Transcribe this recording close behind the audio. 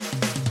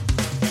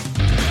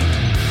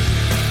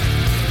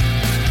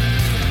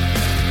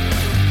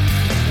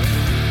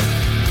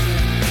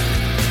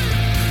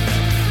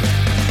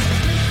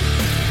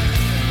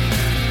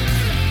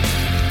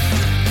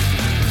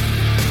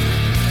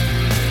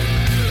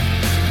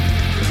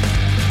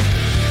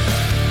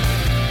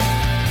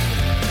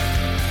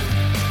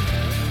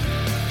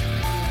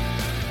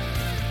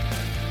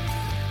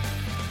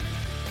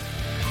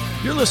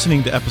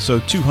listening to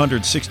episode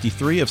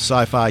 263 of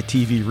Sci-Fi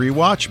TV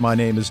Rewatch. My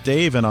name is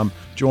Dave, and I'm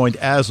joined,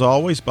 as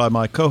always, by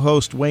my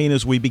co-host Wayne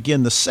as we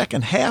begin the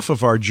second half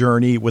of our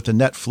journey with the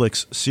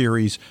Netflix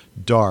series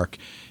Dark.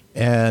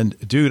 And,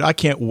 dude, I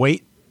can't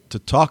wait to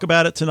talk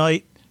about it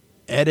tonight,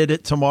 edit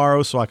it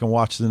tomorrow so I can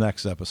watch the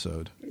next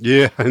episode.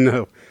 Yeah, I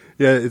know.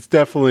 Yeah, it's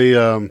definitely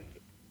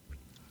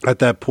at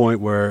that point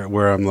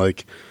where I'm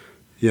like,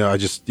 I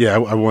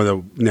want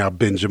to now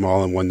binge them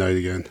all in one night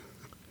again.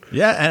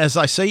 Yeah, and as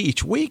I say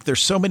each week,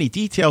 there's so many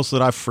details that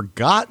I've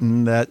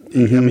forgotten that,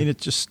 it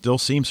just still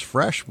seems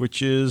fresh,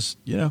 which is,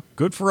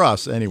 good for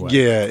us anyway.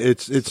 Yeah,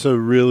 it's a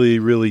really,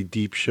 really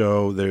deep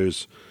show.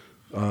 There's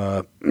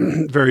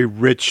very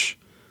rich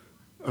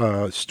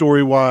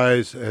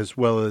story-wise as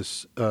well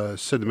as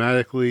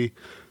cinematically.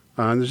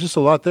 There's just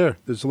a lot there.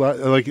 There's a lot.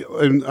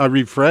 And I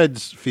read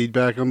Fred's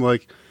feedback. I'm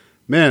like,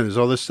 man, there's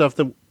all this stuff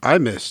that I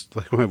missed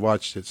when I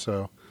watched it.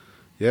 So,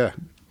 yeah.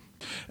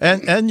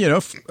 And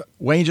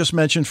Wayne just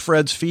mentioned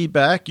Fred's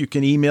feedback. You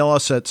can email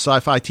us at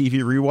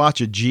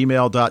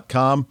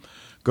sci-fi-tvrewatch@gmail.com.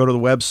 Go to the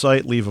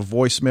website, leave a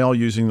voicemail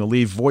using the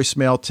Leave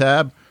Voicemail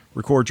tab.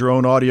 Record your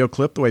own audio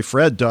clip the way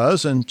Fred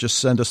does, and just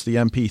send us the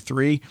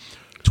MP3.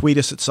 Tweet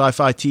us at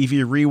Sci-Fi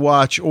TV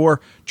Rewatch,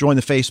 or join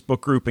the Facebook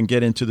group and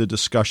get into the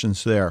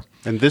discussions there.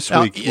 And this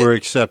week, we're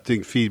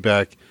accepting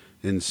feedback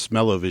in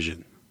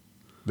Smell-O-Vision.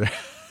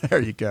 There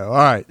you go. All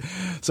right.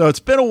 So it's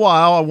been a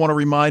while. I want to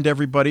remind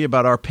everybody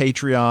about our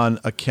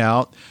Patreon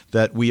account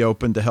that we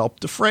opened to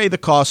help defray the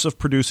costs of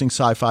producing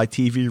Sci-Fi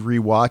TV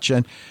Rewatch.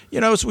 And,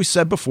 as we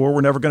said before,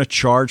 we're never going to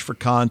charge for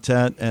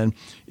content. And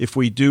if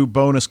we do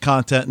bonus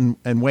content,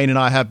 and Wayne and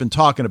I have been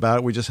talking about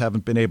it, we just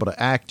haven't been able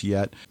to act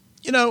yet.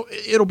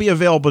 It'll be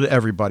available to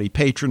everybody,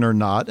 patron or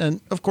not. And,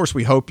 of course,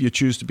 we hope you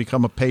choose to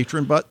become a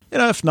patron. But,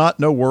 if not,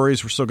 no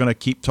worries. We're still going to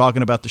keep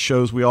talking about the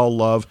shows we all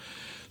love.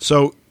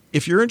 So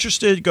if you're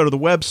interested, go to the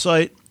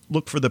website,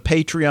 look for the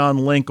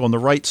Patreon link on the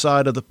right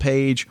side of the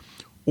page,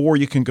 or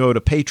you can go to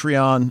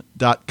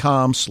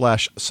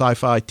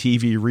patreon.com/sci-fi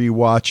TV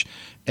rewatch.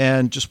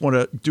 And just want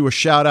to do a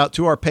shout out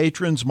to our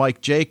patrons,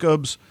 Mike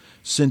Jacobs,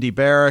 Cindy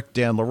Barrick,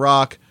 Dan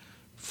LaRock,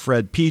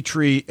 Fred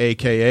Petrie,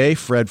 a.k.a.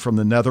 Fred from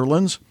the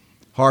Netherlands,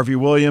 Harvey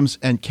Williams,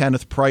 and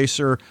Kenneth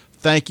Pricer.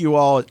 Thank you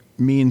all. It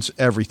means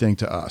everything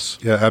to us.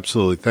 Yeah,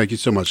 absolutely. Thank you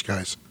so much,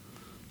 guys.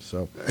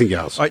 And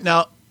gals. All right,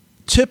 now,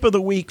 tip of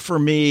the week for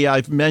me,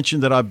 I've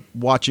mentioned that I'm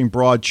watching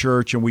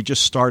Broadchurch, and we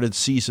just started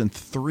season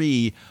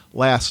 3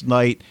 last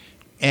night.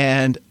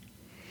 And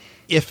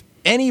if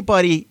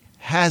anybody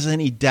has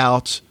any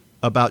doubts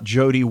about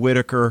Jodie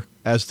Whittaker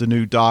as the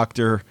new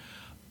Doctor,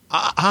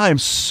 I'm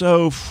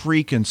so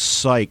freaking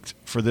psyched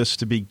for this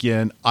to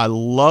begin. I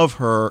love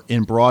her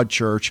in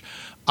Broadchurch.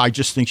 I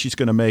just think she's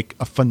going to make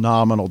a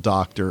phenomenal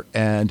Doctor.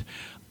 And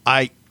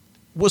I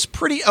was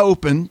pretty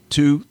open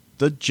to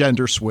the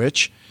gender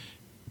switch,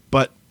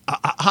 but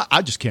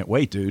I just can't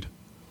wait, dude.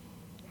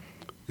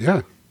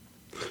 Yeah.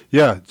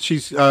 Yeah.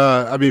 She's,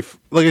 like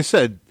I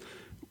said,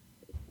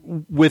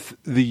 with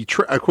the,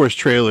 of course,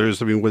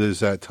 trailers, what does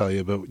that tell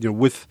you? But,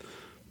 with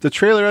the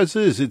trailer as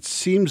is, it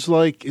seems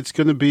like it's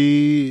going to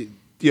be,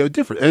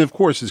 different. And, of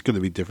course, it's going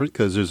to be different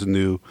because there's a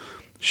new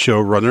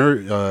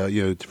showrunner,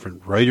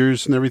 different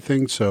writers and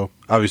everything. So,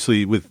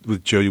 obviously, with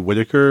Jodie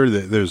Whittaker,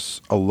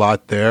 there's a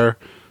lot there.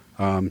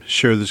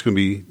 Sure, there's going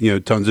to be,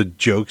 tons of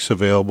jokes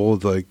available,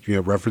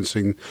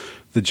 referencing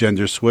the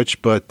gender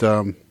switch. But,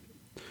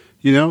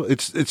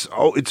 it's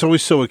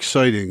always so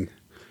exciting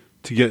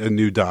to get a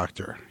new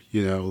Doctor.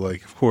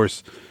 Of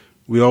course,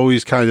 we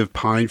always kind of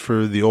pine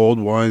for the old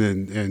one,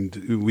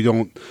 and we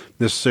don't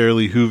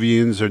necessarily,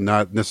 Whovians are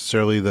not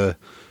necessarily the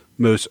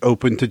most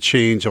open to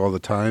change all the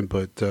time.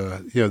 But,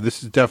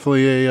 this is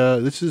definitely a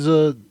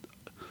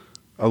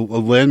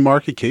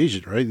landmark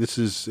occasion, right? This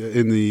is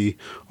in the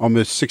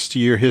almost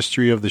 60-year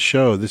history of the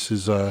show. This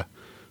is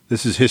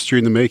history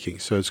in the making.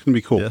 So it's going to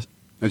be cool. Yes.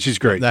 And she's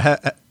great. Now,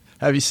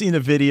 have you seen a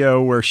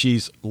video where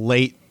she's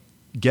late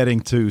getting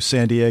to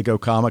San Diego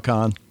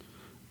Comic-Con?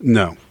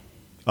 No.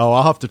 Oh,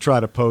 I'll have to try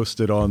to post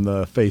it on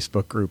the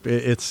Facebook group.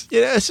 It's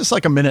just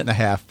like a minute and a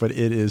half, but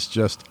it is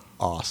just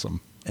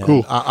awesome. And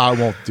cool. I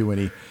won't do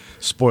any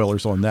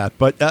spoilers on that.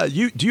 But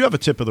do you have a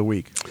tip of the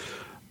week?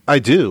 I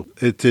do.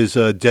 It is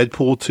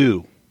Deadpool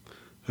 2.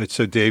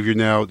 So, Dave,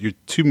 you're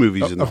 2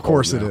 movies in the Of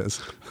course now.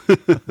 It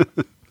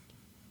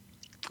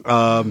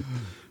is.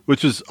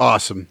 Which is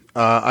awesome.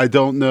 I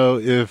don't know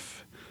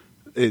if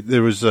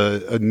there was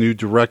a new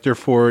director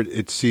for it.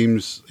 It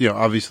seems,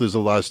 obviously there's a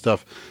lot of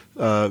stuff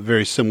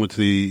very similar to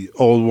the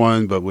old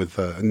one, but with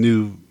a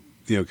new,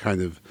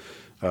 kind of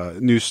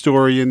new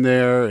story in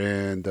there.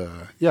 And,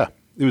 it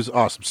was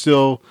awesome.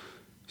 Still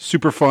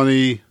super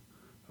funny,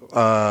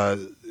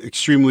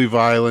 extremely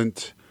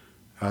violent,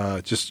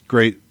 just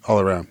great all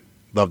around.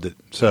 Loved it.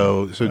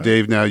 So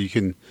Dave, now you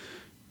can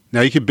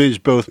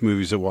binge both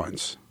movies at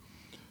once.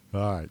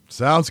 All right,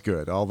 sounds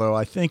good. Although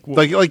I think when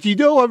I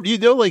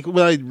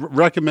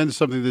recommend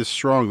something this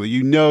strongly,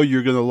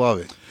 you're going to love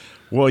it.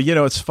 Well,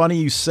 it's funny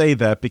you say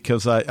that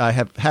because I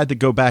have had to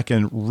go back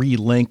and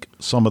relink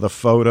some of the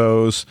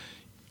photos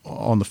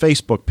on the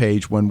Facebook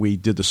page when we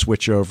did the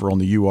switch over on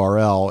the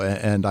URL,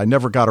 and I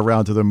never got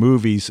around to the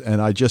movies,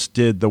 and I just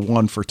did the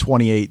one for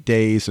 28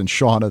 Days and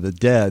Shaun of the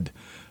Dead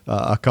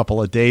a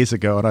couple of days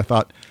ago, and I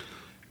thought,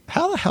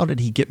 how the hell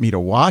did he get me to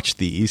watch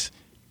these?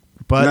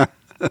 But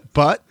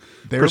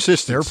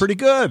they're pretty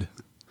good.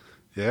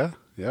 Yeah.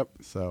 Yep.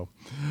 So,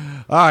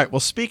 all right.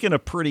 Well, speaking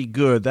of pretty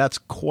good, that's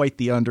quite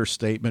the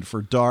understatement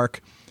for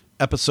Dark,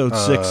 episode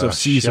 6 of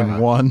season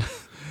 1.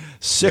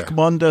 Sic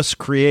Mundus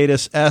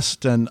Creatus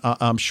Est, and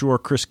I'm sure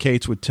Chris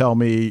Cates would tell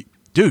me,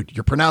 dude,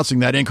 you're pronouncing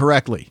that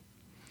incorrectly.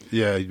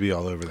 Yeah, he'd be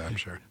all over that, I'm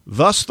sure.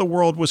 Thus the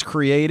World Was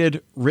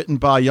Created, written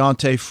by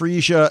Jonte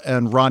Frisia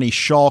and Ronnie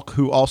Schalk,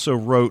 who also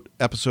wrote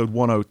episode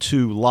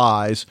 102,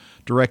 Lies,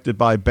 directed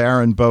by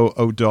Baron Bo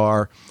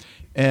Odar.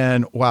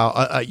 And wow,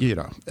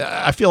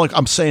 I feel like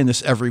I'm saying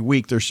this every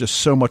week. There's just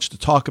so much to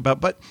talk about.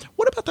 But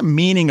what about the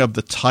meaning of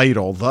the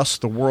title, Thus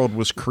the World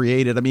Was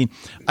Created? I mean,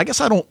 I guess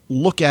I don't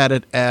look at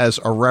it as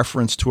a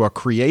reference to a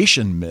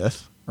creation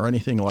myth or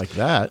anything like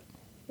that.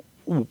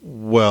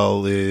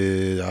 Well,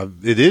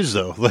 it is,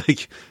 though.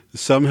 Like,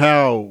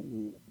 somehow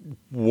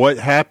what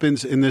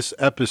happens in this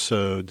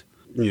episode,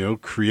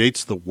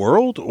 creates the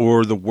world,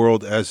 or the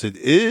world as it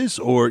is,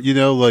 or,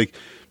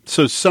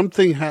 so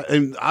something,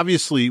 and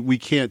obviously we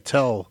can't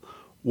tell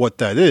what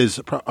that is.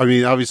 I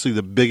mean, obviously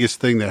the biggest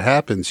thing that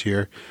happens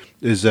here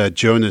is that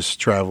Jonas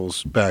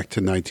travels back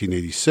to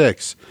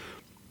 1986,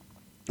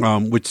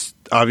 which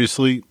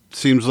obviously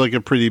seems like a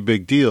pretty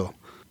big deal.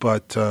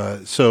 But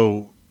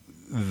so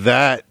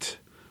that,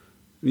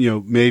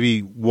 maybe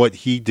what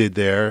he did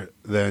there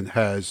then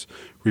has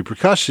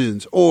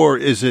repercussions, or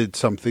is it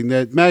something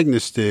that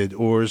Magnus did,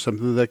 or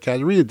something that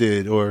Katerina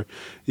did, or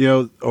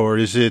or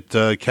is it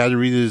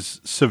Katerina's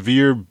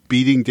severe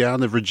beating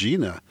down of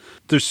Regina?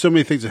 There's so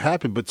many things that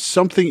happen, but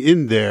something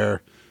in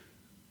there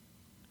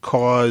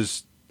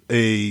caused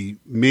a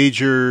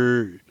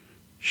major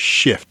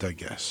shift, I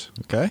guess.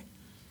 Okay.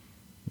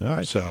 All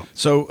right.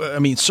 So I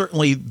mean,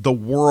 certainly the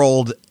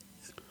world,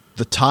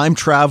 the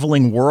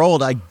time-traveling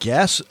world, I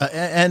guess.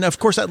 And, of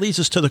course, that leads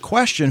us to the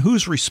question,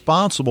 who's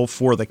responsible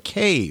for the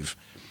cave?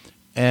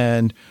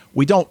 And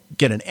we don't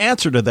get an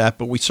answer to that,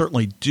 but we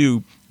certainly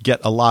do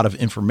get a lot of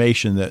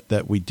information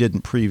that we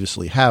didn't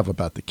previously have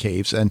about the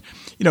caves. And,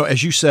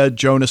 as you said,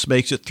 Jonas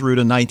makes it through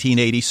to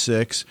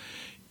 1986.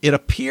 It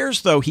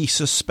appears, though, he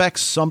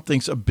suspects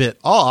something's a bit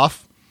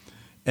off,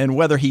 and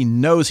whether he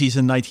knows he's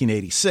in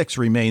 1986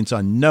 remains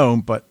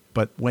unknown. But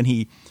when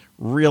he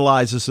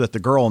realizes that the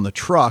girl in the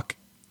truck,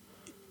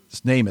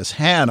 his name is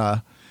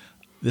Hannah.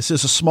 This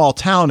is a small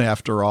town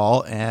after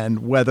all.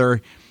 And whether,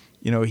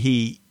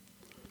 he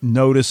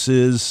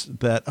notices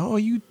that, oh,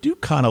 you do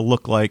kind of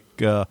look like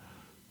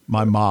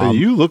my mom.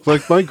 You look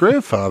like my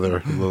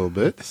grandfather a little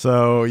bit.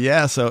 So,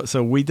 yeah,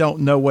 so we don't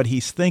know what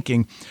he's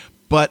thinking.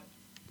 But,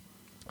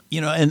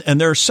 and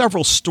there are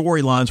several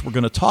storylines we're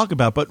going to talk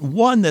about, but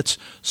one that's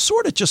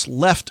sort of just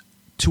left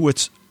to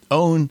its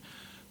own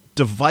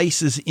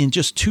devices in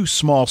just 2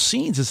 small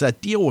scenes is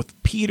that deal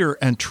with Peter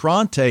and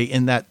Tronte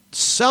in that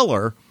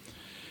cellar.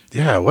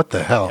 Yeah, what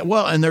the hell?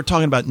 Well, and they're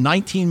talking about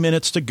 19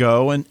 minutes to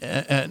go, and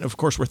of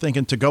course we're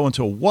thinking to go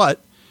until what?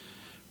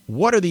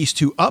 What are these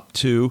two up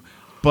to?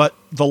 But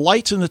the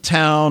lights in the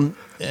town,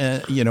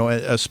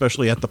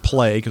 especially at the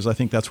play, because I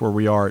think that's where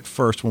we are at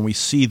first, when we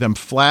see them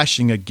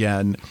flashing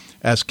again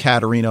as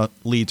Katerina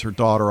leads her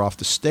daughter off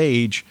the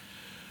stage,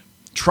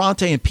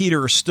 Tronte and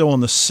Peter are still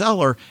in the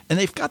cellar, and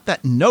they've got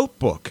that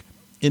notebook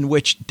in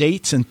which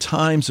dates and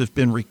times have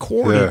been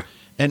recorded.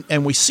 Yeah.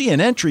 And we see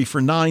an entry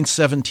for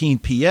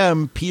 9:17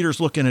 p.m. Peter's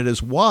looking at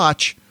his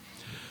watch.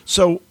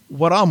 So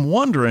what I'm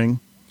wondering,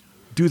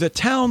 do the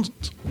town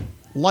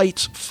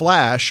lights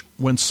flash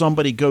when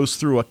somebody goes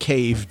through a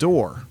cave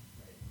door?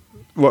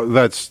 Well,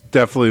 that's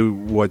definitely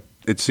what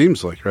it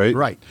seems like, right?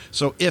 Right.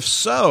 So if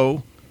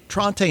so,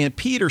 Tronte and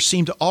Peter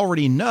seem to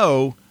already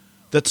know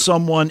that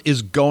someone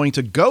is going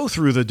to go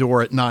through the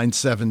door at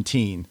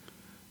 9:17.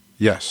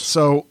 Yes.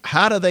 So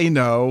how do they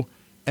know,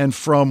 and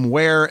from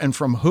where and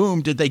from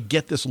whom did they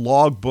get this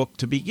logbook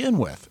to begin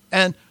with?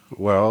 And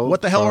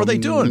what the hell are they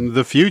doing?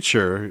 The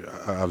future,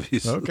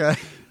 obviously. Okay.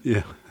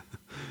 Yeah.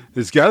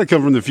 It's got to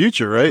come from the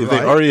future, right? If they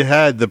already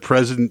had the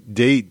present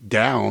date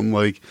down,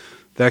 like,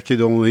 that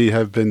could only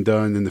have been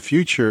done in the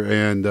future.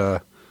 And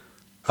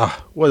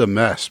what a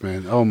mess,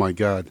 man. Oh, my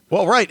God.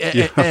 Well, right.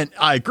 And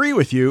I agree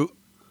with you.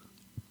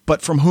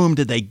 But from whom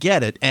did they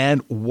get it,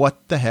 and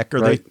what the heck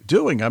are they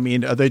doing? I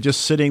mean, are they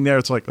just sitting there?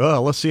 It's like,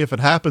 oh, let's see if it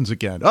happens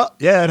again. Oh,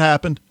 yeah, it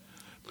happened.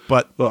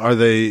 But are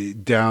they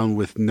down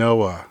with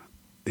Noah?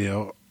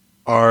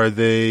 Are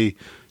they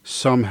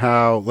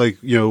somehow, like,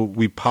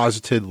 we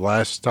posited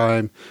last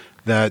time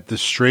that the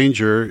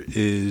stranger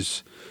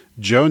is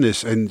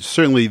Jonas, and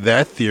certainly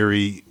that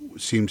theory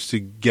seems to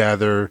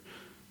gather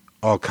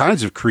all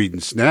kinds of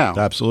credence now.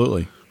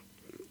 Absolutely.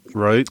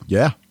 Right?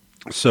 Yeah.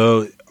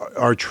 So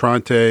are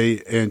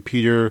Tronte and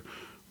Peter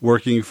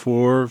working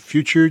for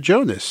future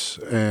Jonas?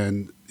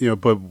 And,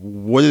 but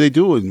what are they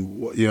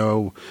doing?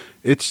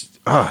 It's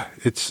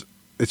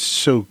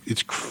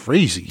it's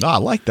crazy. I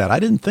like that. I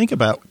didn't think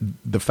about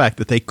the fact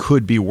that they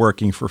could be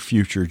working for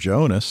future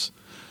Jonas.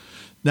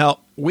 Now,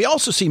 we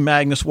also see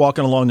Magnus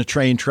walking along the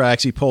train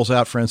tracks. He pulls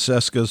out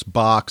Francesca's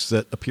box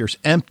that appears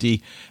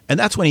empty, and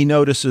that's when he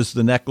notices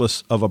the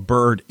necklace of a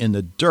bird in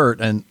the dirt.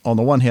 And on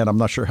the one hand, I'm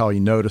not sure how he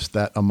noticed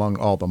that among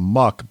all the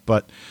muck,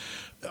 but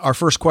our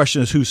first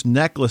question is, whose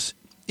necklace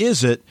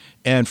is it?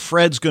 And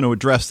Fred's going to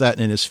address that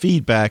in his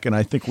feedback, and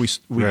I think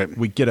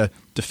we get a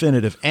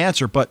definitive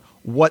answer. But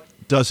what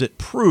does it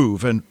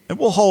prove? And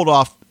we'll hold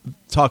off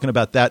talking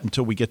about that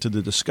until we get to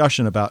the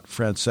discussion about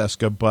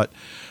Francesca. But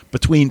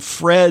between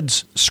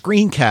Fred's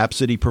screen caps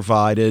that he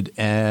provided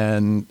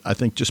and I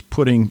think just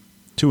putting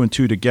two and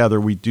two together,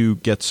 we do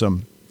get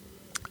some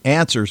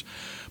answers.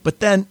 But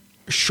then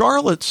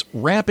Charlotte's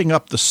ramping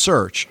up the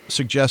search,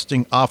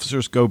 suggesting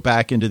officers go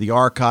back into the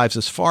archives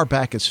as far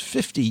back as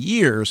 50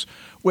 years,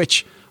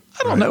 which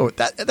I don't know.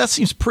 That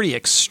seems pretty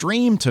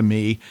extreme to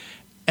me.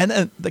 And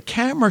then the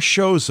camera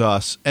shows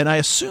us, and I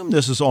assume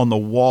this is on the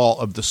wall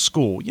of the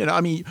school. You know,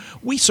 I mean,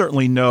 we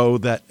certainly know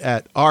that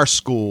at our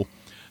school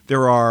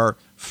there are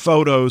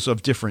photos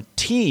of different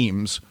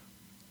teams,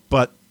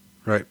 but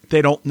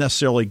they don't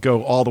necessarily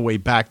go all the way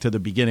back to the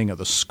beginning of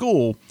the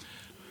school.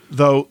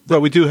 Though, but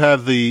we do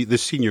have the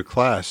senior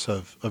class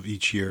of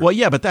each year. Well,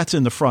 yeah, but that's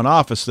in the front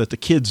office that the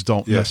kids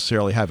don't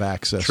necessarily have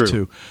access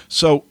to.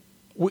 So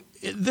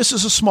this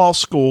is a small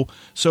school,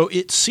 so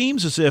it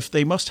seems as if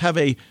they must have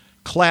a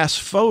class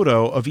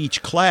photo of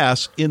each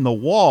class in the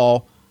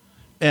wall.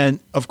 And,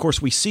 of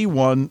course, we see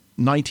one,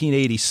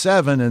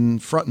 1987,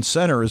 and front and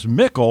center is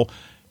Mikkel.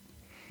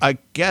 I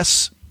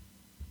guess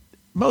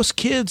most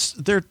kids,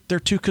 they're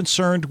too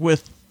concerned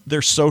with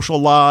their social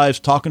lives,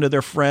 talking to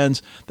their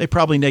friends. They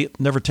probably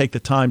never take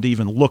the time to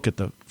even look at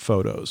the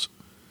photos.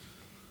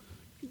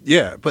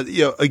 Yeah, but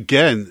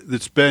again,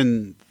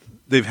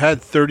 they've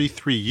had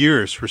 33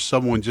 years for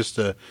someone just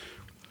to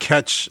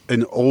catch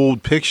an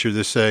old picture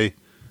to say,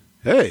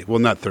 hey, well,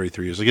 not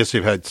 33 years. I guess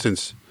they've had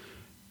since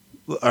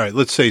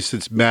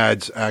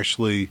Mads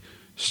actually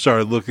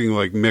started looking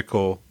like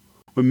Mikkel.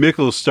 When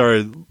Mikkel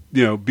started,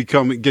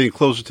 getting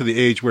closer to the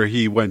age where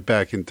he went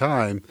back in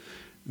time,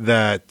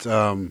 that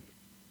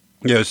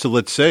so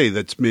let's say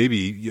that's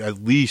maybe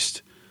at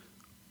the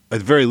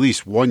very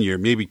least 1 year,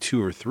 maybe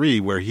 2 or 3,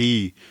 where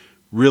he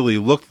really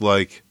looked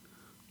like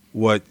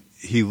what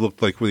he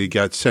looked like when he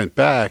got sent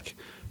back,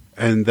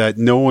 and that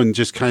no one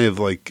just kind of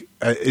like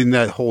in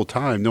that whole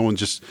time, no one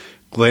just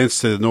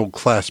glanced at an old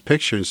class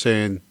picture and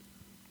saying,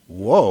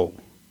 "Whoa,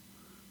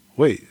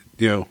 wait,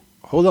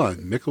 hold on,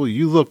 Mikkel,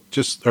 you look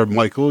just," or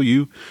Michael,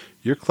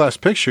 your class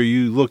picture,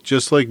 you look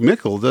just like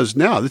Mikkel does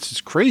now. This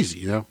is crazy,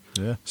 Yeah.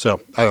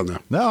 So I don't know.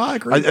 No, I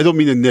agree. I don't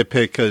mean to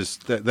nitpick, because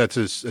that's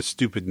a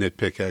stupid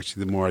nitpick.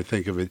 Actually, the more I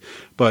think of it,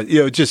 but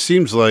it just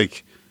seems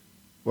like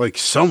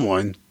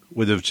someone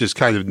would have just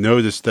kind of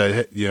noticed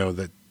that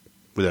that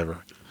whatever.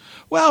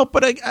 Well,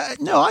 but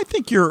I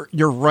think you're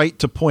right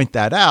to point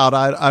that out.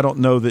 I don't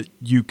know that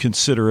you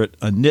consider it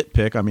a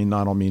nitpick. I mean,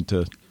 I don't mean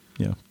to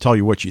tell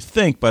you what you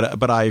think,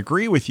 but I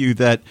agree with you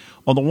that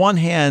on the one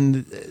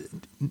hand,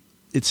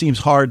 it seems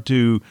hard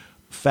to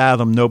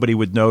fathom nobody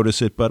would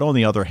notice it, but on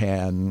the other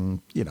hand,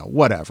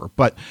 whatever.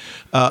 But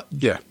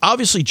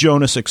obviously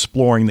Jonas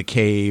exploring the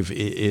cave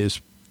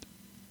is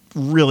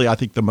really, I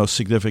think, the most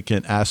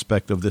significant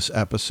aspect of this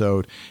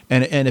episode.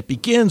 And it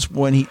begins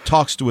when he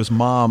talks to his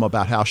mom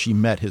about how she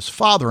met his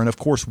father. And, of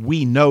course,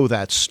 we know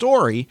that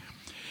story.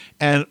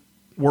 And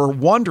we're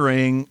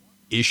wondering,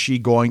 is she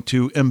going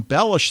to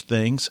embellish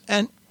things?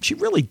 And she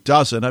really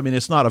doesn't. I mean,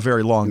 it's not a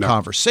very long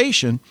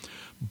conversation,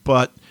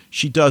 but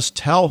she does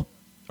tell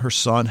her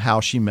son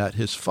how she met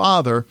his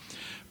father.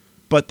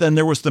 But then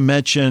there was the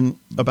mention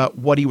about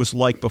what he was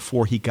like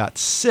before he got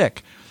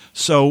sick.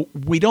 So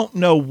we don't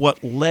know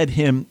what led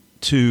him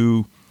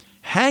to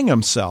hang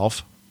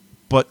himself,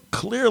 but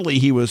clearly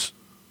he was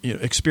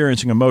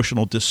experiencing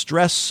emotional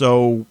distress.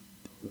 So,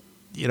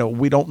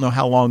 we don't know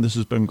how long this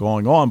has been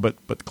going on,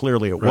 but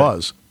clearly it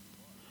was.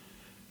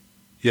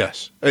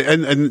 Yes.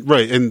 And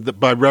right. And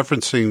by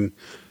referencing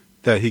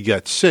that he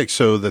got sick,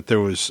 so that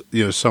there was,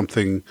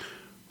 something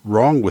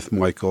wrong with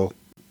Michael,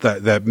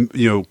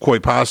 that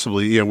quite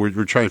possibly,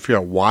 we're trying to figure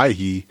out why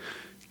he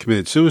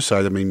committed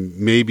suicide. I mean,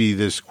 maybe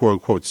this quote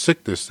unquote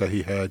sickness that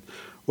he had,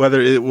 whether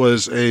it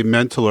was a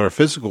mental or a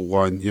physical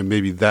one,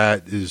 maybe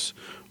that is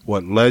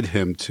what led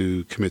him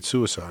to commit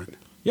suicide.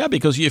 Yeah,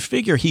 because you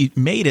figure he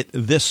made it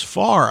this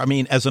far. I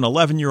mean, as an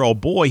 11-year-old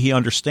boy, he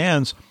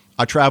understands,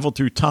 I traveled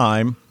through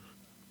time.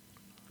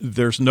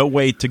 There's no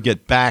way to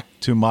get back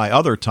to my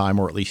other time,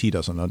 or at least he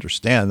doesn't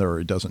understand or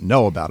he doesn't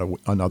know about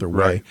another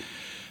way. Right.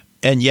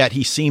 And yet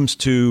he seems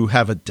to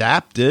have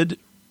adapted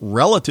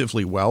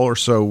relatively well, or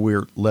so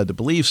we're led to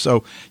believe.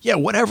 So, yeah,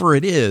 whatever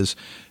it is,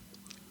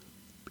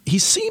 he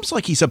seems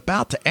like he's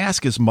about to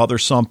ask his mother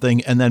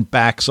something and then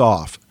backs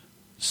off.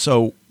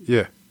 So,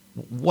 yeah,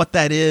 what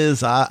that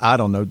is, I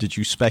don't know. Did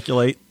you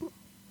speculate?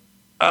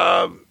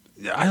 I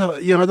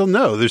don't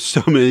know. There's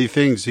so many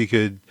things he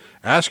could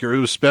ask her,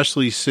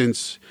 especially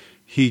since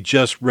he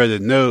just read a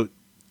note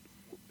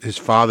his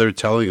father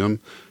telling him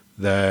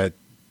that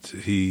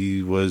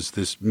he was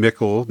this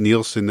Mikkel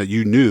Nielsen that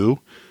you knew.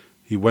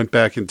 He went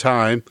back in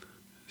time,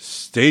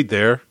 stayed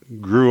there,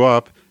 grew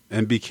up,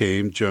 and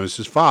became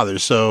Jonas's father.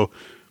 So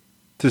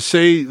to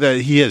say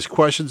that he has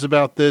questions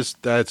about this,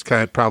 that's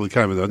probably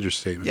kind of an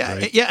understatement. Yeah,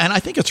 right? yeah, and I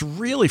think it's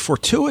really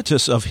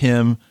fortuitous of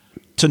him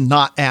to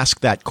not ask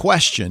that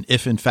question,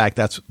 if in fact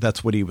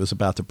that's what he was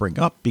about to bring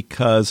up,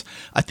 because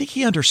I think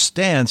he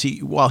understands.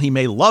 While he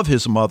may love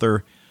his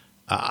mother,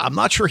 I'm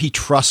not sure he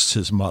trusts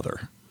his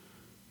mother.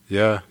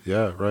 Yeah,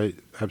 right,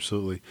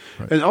 absolutely,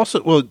 right. And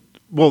also,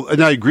 well,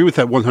 and I agree with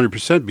that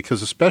 100%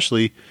 because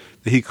especially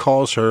that he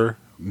calls her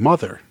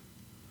mother,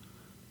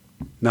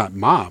 not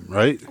mom,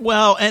 right?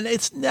 Well, and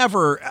it's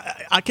never.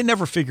 I can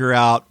never figure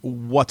out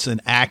what's an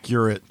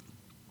accurate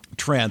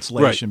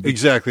translation. Right,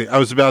 exactly. I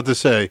was about to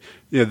say,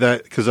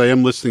 that because I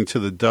am listening to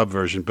the dub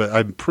version, but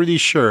I'm pretty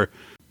sure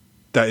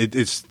that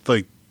it's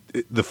like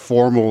the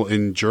formal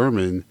in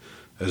German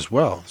as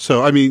well.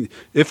 So, I mean,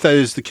 if that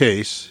is the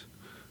case,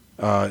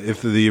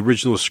 if the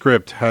original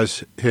script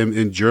has him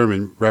in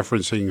German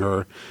referencing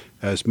her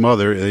as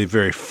mother in a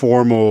very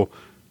formal,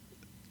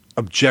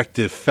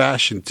 objective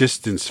fashion,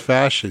 distance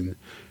fashion,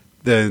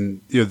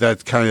 then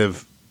that kind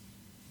of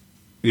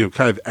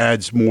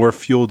adds more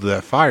fuel to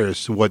that fire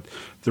as to what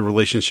the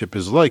relationship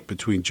is like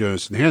between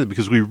Jonas and Hannah,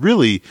 because we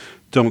really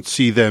don't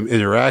see them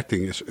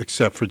interacting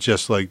except for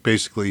just like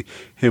basically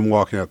him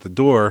walking out the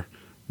door,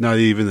 not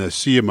even a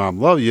see you mom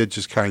love you,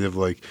 just kind of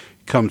like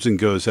comes and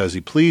goes as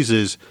he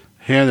pleases.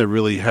 Hannah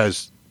really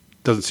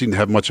doesn't seem to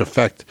have much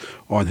effect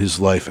on his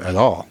life at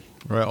all.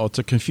 Right. Well,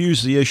 to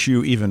confuse the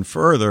issue even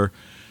further,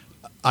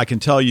 I can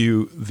tell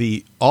you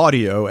the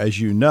audio, as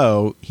you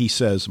know, he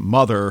says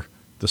mother.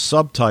 The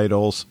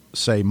subtitles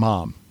say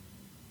mom.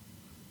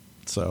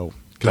 So,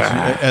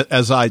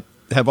 as I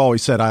have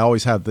always said, I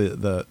always have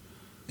the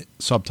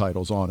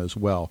subtitles on as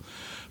well.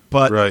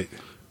 But right.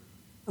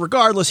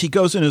 Regardless, he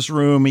goes in his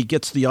room. He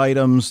gets the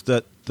items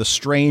that the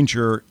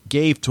stranger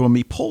gave to him.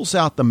 He pulls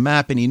out the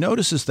map and he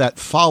notices that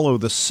follow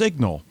the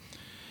signal.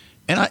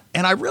 And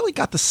I really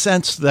got the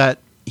sense that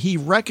he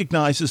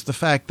recognizes the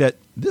fact that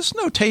this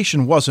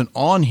notation wasn't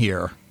on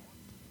here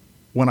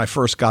when I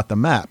first got the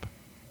map.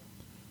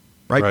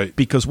 Right?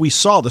 Because we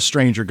saw the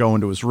stranger go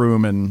into his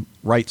room and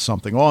write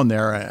something on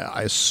there.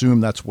 I assume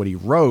that's what he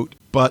wrote.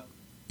 But,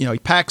 he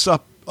packs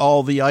up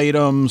all the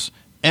items,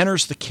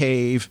 enters the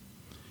cave,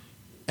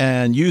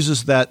 and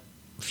uses that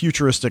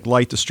futuristic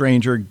light the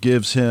stranger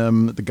gives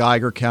him, the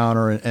Geiger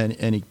counter,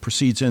 and he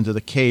proceeds into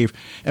the cave.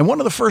 And one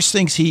of the first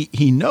things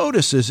he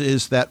notices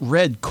is that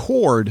red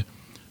cord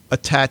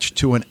attached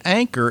to an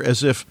anchor,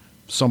 as if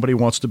somebody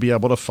wants to be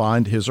able to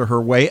find his or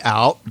her way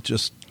out,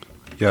 just...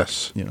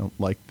 Yes.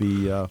 Like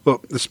the...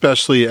 Well,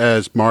 especially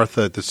as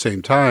Martha at the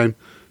same time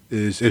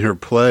is in her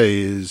play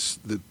is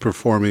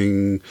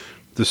performing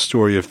the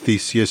story of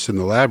Theseus in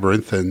the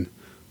Labyrinth, and,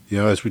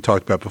 as we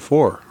talked about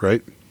before,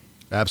 right?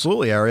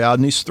 Absolutely,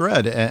 Ariadne's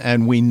thread.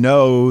 And we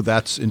know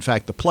that's, in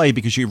fact, the play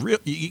because you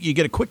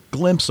get a quick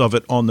glimpse of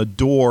it on the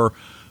door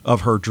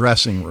of her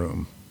dressing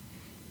room,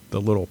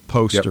 the little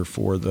poster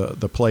for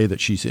the play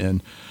that she's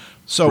in.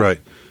 So, right.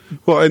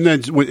 Well, and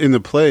then in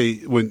the play,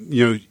 when,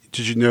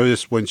 did you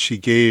notice when she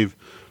gave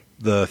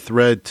the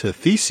thread to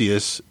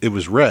Theseus, it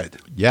was red?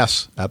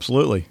 Yes,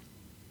 absolutely.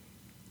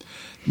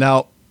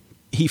 Now,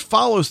 he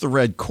follows the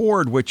red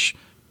cord, which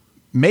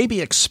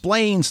maybe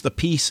explains the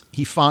piece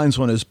he finds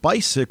on his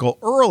bicycle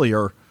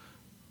earlier,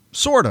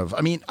 sort of.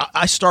 I mean,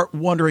 I start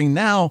wondering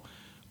now,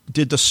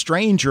 did the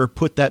stranger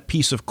put that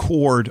piece of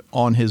cord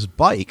on his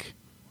bike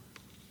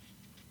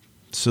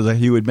so that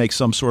he would make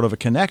some sort of a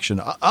connection?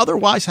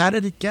 Otherwise, how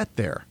did it get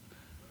there?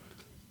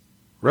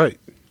 Right.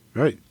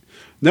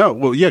 No,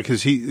 well, yeah,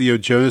 because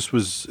Jonas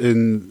was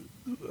in.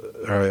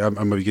 All right,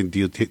 I'm getting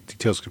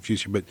details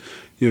confused here,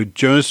 but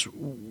Jonas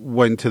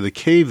went to the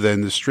cave.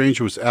 Then the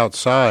stranger was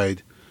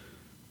outside,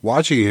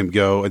 watching him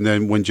go, and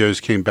then when Jonas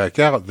came back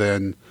out,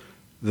 then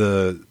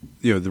the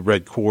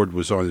red cord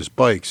was on his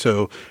bike.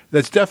 So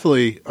that's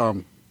definitely.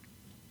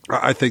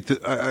 I think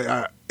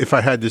that if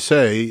I had to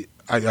say,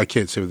 I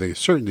can't say with any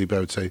certainty, but I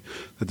would say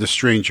that the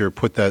stranger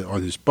put that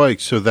on his bike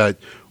so that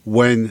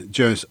when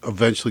Jonas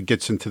eventually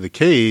gets into the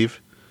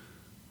cave,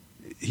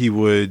 he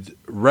would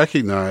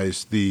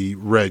recognize the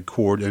red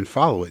cord and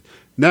follow it.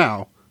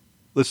 Now,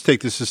 let's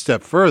take this a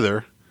step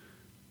further,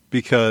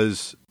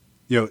 because,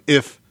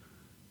 if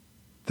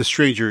the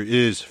stranger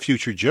is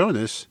future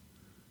Jonas,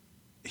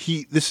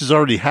 this has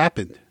already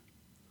happened,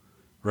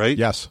 right?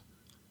 Yes.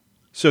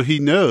 So he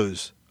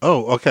knows,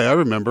 okay, I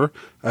remember.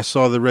 I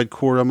saw the red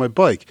cord on my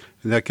bike,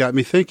 and that got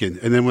me thinking.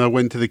 And then when I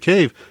went into the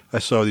cave, I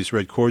saw these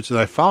red cords, and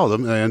I followed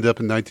them, and I ended up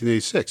in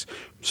 1986.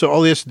 So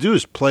all he has to do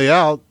is play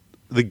out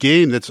the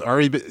game that's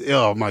already been...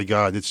 Oh, my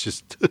God, it's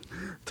just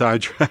time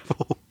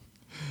travel.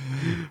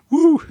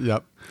 Woo!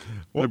 Yep.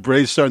 My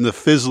brain's starting to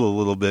fizzle a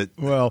little bit.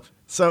 Well,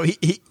 so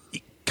he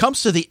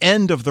comes to the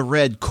end of the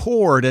red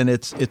cord, and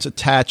it's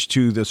attached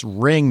to this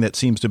ring that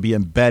seems to be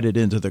embedded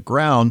into the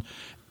ground.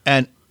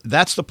 And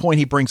that's the point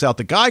he brings out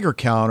the Geiger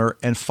counter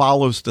and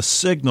follows the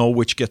signal,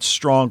 which gets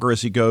stronger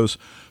as he goes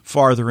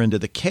farther into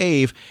the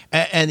cave.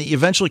 And he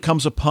eventually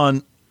comes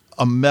upon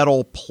a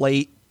metal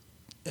plate,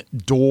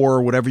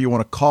 door, whatever you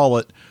want to call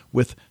it,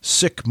 with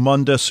Sic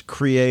Mundus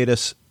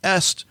Creatus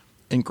Est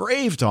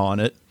engraved on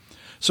it.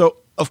 So,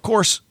 of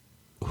course,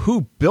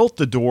 who built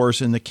the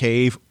doors in the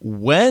cave?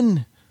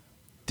 When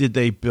did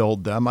they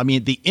build them? I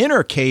mean, the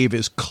inner cave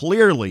is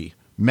clearly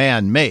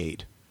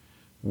man-made.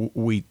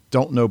 We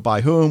don't know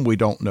by whom, we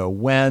don't know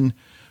when,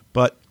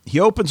 but he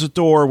opens a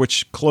door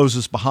which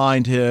closes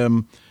behind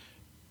him,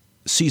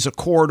 sees a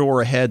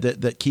corridor ahead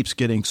that keeps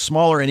getting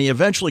smaller, and he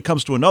eventually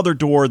comes to another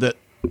door that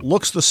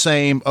looks the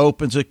same,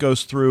 opens it,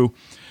 goes through.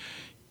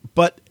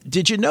 But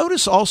did you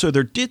notice also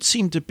there did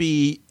seem to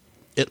be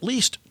at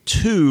least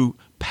two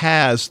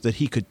paths that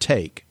he could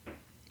take?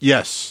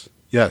 Yes.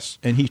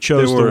 And he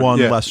chose the one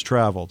less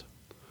traveled.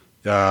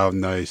 Oh,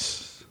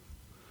 nice.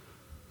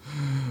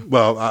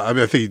 Well, I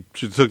mean, I think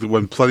he took the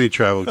one plenty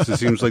traveled because it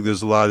seems like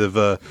there's a lot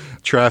of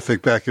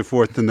traffic back and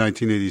forth in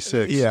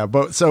 1986. Yeah,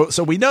 but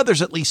so we know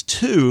there's at least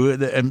two,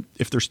 and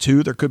if there's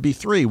two, there could be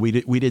three. We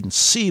didn't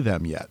see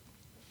them yet.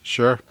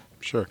 Sure.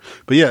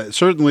 But yeah,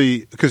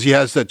 certainly because he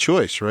has that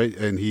choice, right?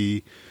 And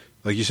he,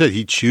 like you said,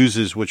 he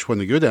chooses which one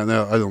to go down.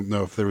 Now, I don't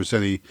know if there was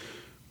any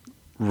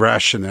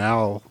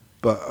rationale,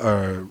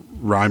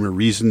 rhyme or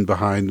reason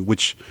behind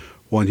which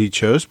one he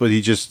chose, but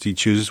he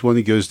chooses one,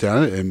 he goes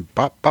down it, and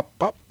pop, pop,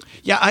 pop.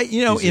 Yeah,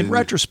 in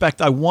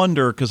retrospect, I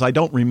wonder, because I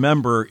don't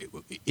remember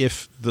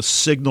if the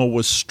signal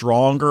was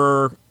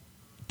stronger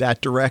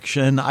that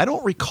direction. I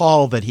don't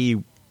recall that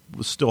he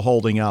was still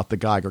holding out the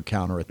Geiger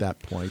counter at that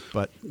point.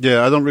 But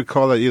yeah, I don't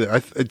recall that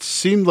either. It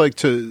seemed like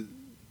to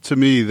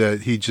me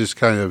that he just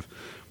kind of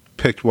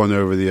picked one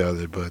over the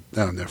other, but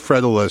I don't know.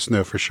 Fred will let us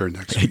know for sure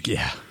next week.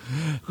 Yeah.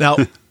 Now,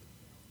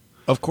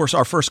 of course,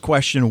 our first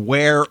question,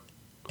 where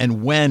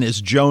and when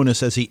is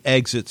Jonas as he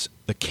exits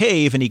the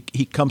cave? And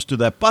he comes to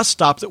that bus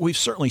stop that we've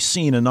certainly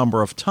seen a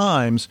number of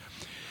times,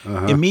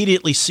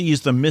 immediately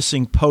sees the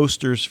missing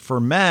posters for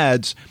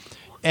Mads.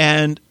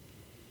 And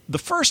the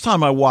first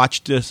time I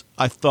watched this,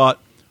 I thought,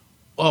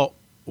 well,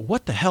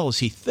 what the hell is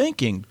he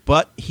thinking?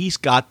 But he's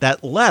got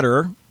that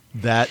letter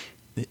that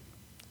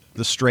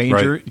the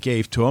stranger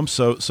gave to him,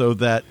 so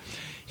that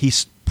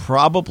he's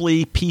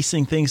probably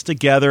piecing things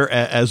together,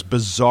 as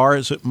bizarre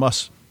as it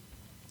must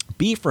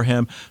be for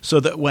him, so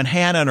that when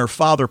Hannah and her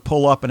father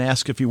pull up and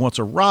ask if he wants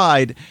a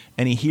ride,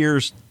 and he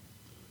hears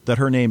that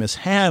her name is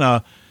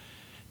Hannah,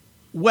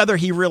 whether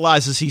he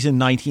realizes he's in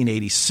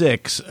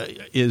 1986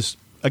 is,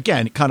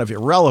 again, kind of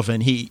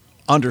irrelevant. He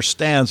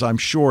understands, I'm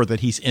sure,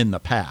 that he's in the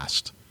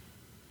past.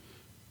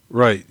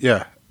 Right,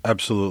 yeah,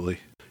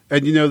 absolutely.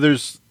 And,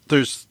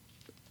 there's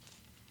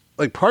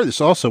like part of this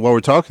also, while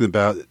we're talking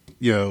about,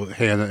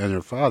 Hannah and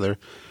her father,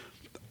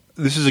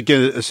 this is,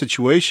 again, a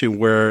situation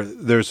where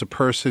there's a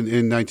person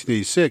in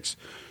 1986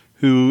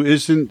 who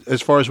isn't,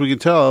 as far as we can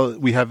tell,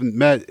 we haven't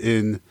met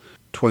in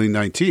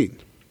 2019,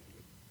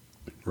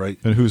 right?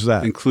 And who's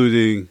that?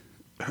 Including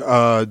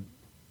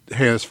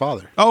Hannah's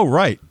father. Oh,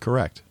 right,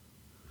 correct.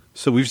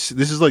 So this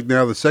is like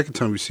now the second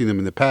time we've seen him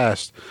in the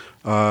past.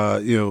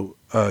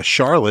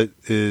 Charlotte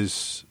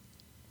is,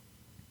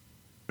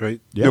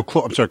 right? Yeah.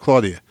 No, I'm sorry,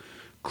 Claudia.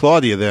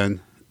 Claudia then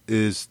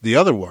is the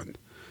other one.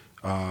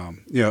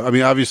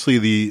 Obviously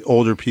the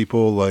older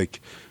people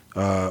like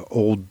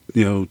old,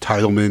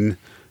 Titleman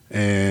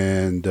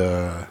and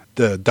the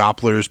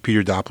Dopplers,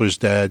 Peter Doppler's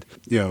dad.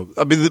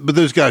 But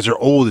those guys are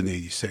old in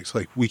 '86.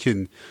 Like we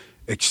can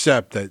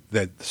accept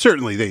that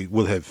certainly they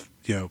will have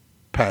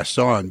passed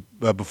on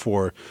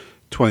before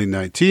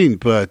 2019.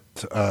 But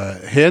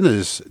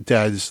Hannah's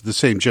dad is the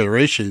same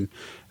generation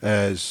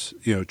as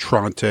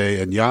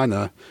Tronte and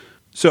Yana.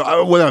 So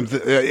I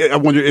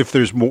wonder if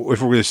there's more,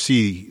 if we're going to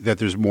see that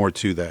there's more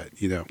to that,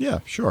 Yeah,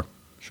 sure.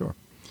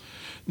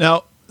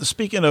 Now,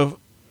 speaking of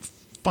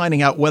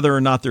finding out whether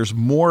or not there's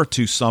more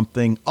to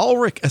something,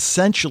 Ulrich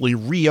essentially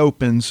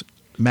reopens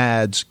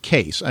Mads'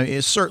 case. I mean,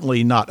 it's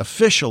certainly not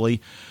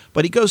officially,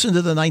 but he goes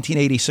into the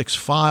 1986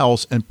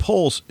 files and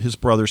pulls his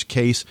brother's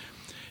case,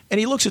 and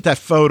he looks at that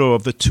photo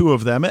of the two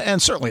of them, and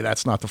certainly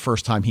that's not the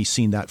first time he's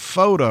seen that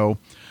photo,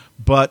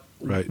 but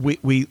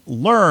we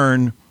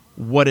learn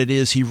what it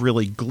is he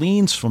really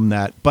gleans from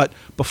that. But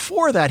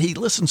before that, he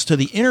listens to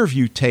the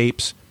interview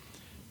tapes,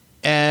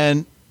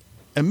 and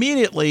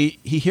immediately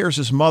he hears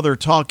his mother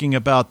talking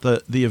about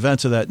the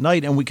events of that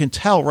night, and we can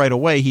tell right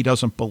away he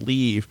doesn't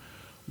believe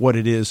what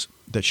it is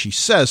that she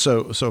says.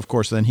 So of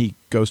course, then he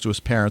goes to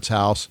his parents'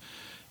 house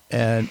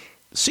and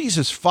sees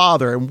his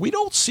father, and we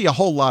don't see a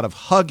whole lot of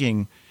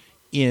hugging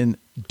in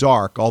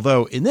Dark,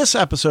 although in this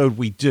episode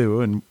we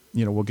do, and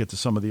we'll get to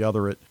some of the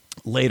other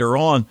later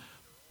on.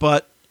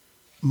 But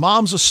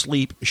Mom's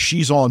asleep.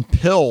 She's on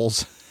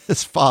pills,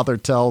 his father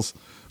tells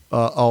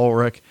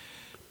Ulrich.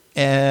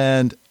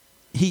 And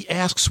he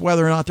asks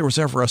whether or not there was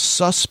ever a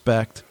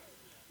suspect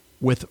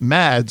with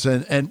Mads.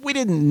 And we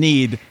didn't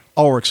need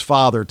Ulrich's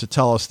father to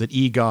tell us that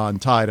Egon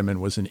Tiedemann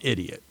was an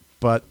idiot.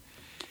 But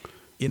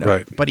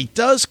Right. But he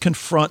does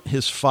confront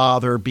his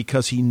father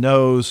because he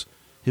knows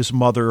his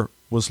mother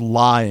was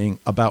lying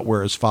about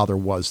where his father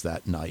was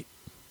that night.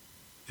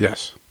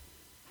 Yes.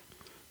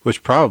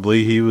 Which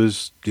probably he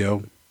was,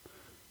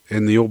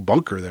 in the old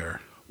bunker there.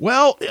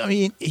 Well, I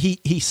mean,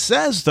 he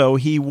says, though,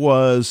 he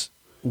was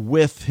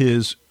with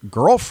his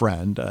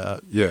girlfriend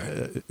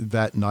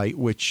that night,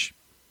 which...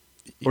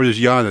 Or does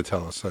Yana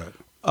tell us that?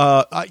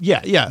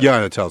 Yeah.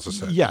 Yana tells us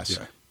that. Yes.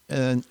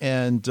 Yeah.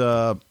 And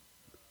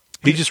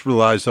he just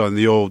relies on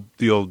the old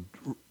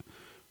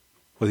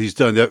what he's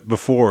done that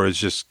before is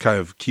just kind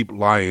of keep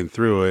lying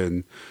through it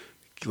and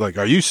like,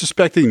 are you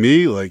suspecting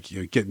me? Like,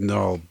 getting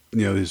all,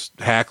 his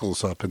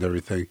hackles up and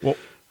everything. Well,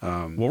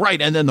 right.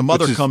 And then the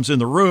mother comes in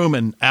the room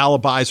and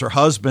alibis her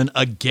husband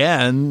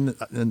again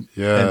and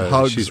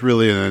hugs. She's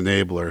really an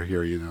enabler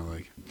here,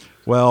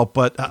 Well,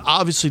 but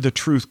obviously the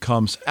truth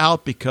comes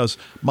out because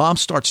Mom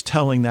starts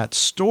telling that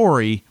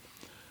story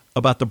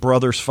about the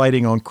brothers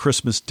fighting on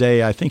Christmas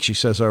Day. I think she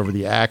says over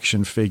the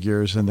action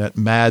figures, and that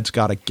Mads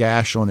got a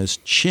gash on his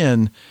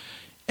chin.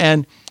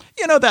 And,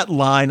 that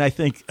line, I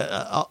think,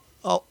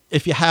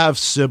 if you have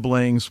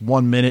siblings,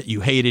 1 minute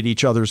you hated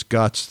each other's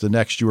guts, the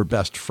next you were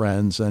best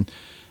friends. And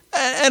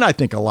I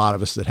think a lot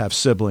of us that have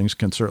siblings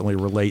can certainly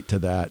relate to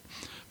that.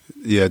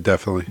 Yeah,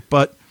 definitely.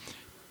 But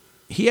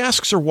he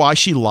asks her why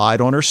she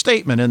lied on her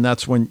statement, and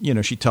that's when,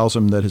 she tells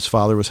him that his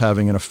father was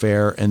having an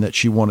affair and that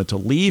she wanted to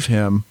leave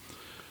him,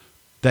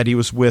 that he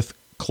was with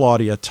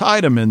Claudia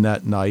Tiedemann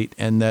that night,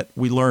 and that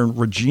we learn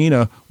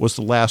Regina was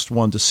the last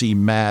one to see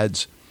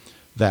Mads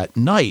that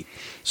night.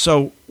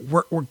 So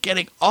we're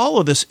getting all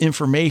of this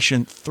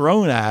information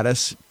thrown at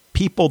us,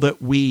 people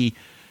that we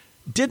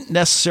didn't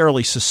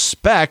necessarily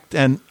suspect,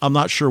 and I'm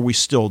not sure we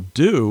still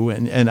do.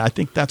 And I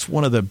think that's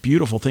one of the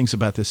beautiful things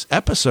about this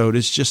episode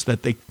is just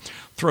that they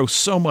throw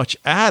so much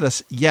at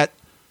us, yet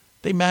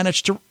they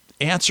manage to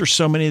answer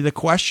so many of the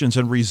questions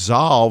and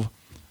resolve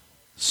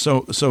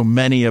so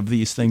many of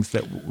these things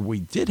that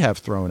we did have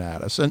thrown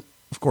at us. And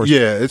of course,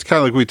 yeah, it's kind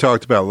of like we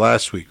talked about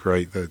last week,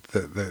 right?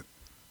 That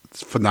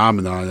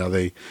phenomenon how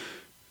they,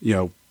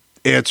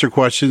 answer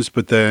questions,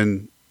 but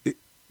then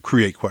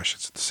create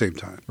questions at the same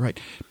time. Right.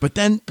 But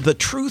then the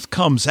truth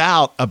comes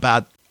out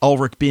about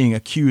Ulrich being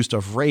accused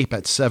of rape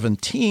at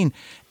 17,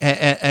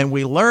 and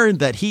we learned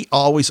that he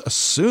always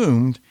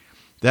assumed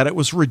that it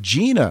was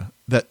Regina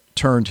that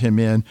turned him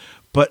in.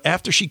 But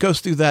after she goes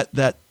through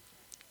that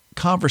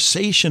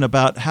conversation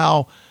about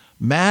how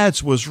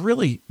Mads was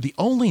really the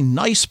only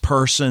nice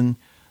person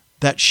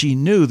that she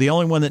knew, the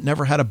only one that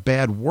never had a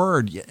bad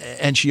word,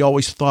 and she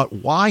always thought,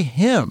 why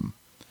him?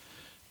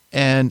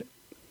 And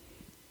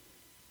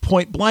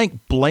point blank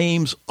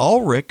blames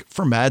Ulrich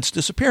for Mads'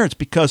 disappearance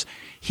because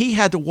he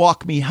had to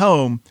walk me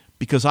home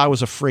because I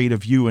was afraid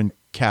of you and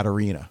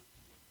Katerina.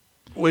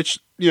 Which,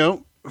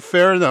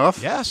 fair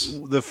enough. Yes.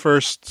 The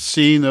first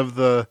scene of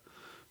the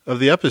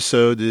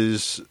episode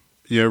is,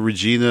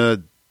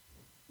 Regina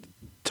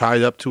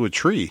tied up to a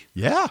tree.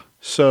 Yeah.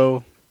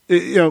 So,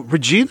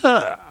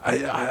 Regina,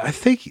 I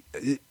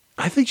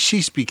think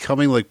she's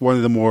becoming like one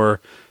of the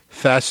more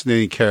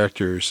fascinating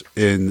characters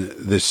in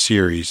this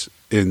series,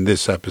 in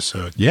this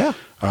episode. Yeah.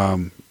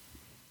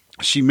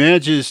 She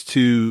manages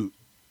to,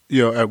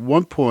 at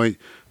one point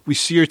we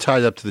see her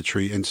tied up to the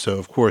tree. And so,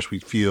 of course, we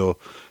feel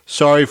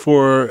sorry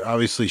for her.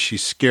 Obviously,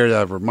 she's scared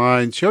out of her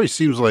mind. She always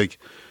seems like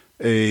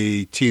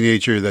a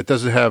teenager that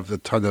doesn't have a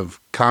ton of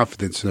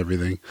confidence in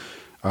everything.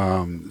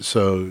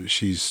 So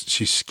she's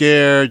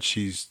scared.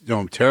 She's,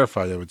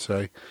 terrified, I would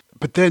say.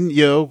 But then,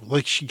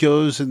 like she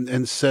goes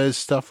and says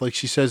stuff like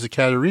she says to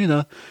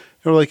Katerina,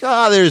 and we're like,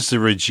 there's the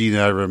Regina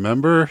I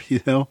remember,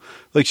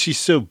 like she's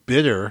so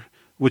bitter,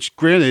 which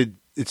granted,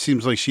 it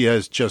seems like she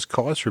has just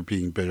cause for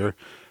being bitter,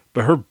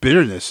 but her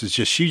bitterness is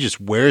she just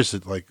wears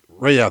it like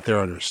right out there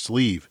on her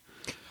sleeve.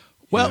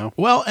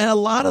 Well, and a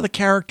lot of the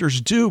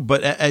characters do,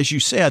 but as you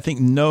say, I think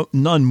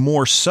none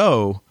more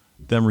so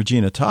than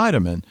Regina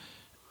Tiedemann.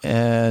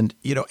 And,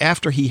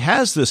 after he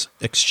has this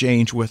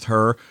exchange with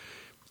her,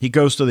 he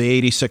goes to the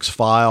 86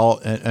 file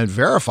and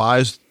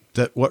verifies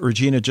that what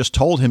Regina just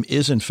told him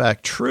is in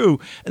fact true.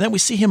 And then we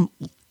see him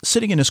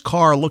sitting in his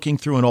car looking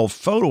through an old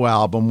photo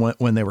album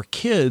when they were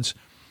kids.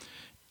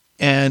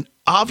 And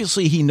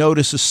obviously he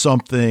notices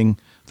something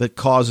that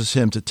causes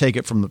him to take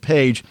it from the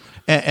page.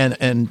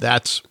 And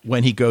that's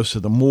when he goes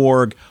to the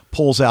morgue,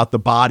 pulls out the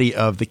body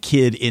of the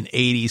kid in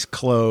 80s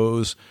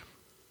clothes,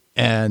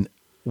 and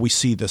we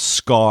see the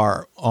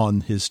scar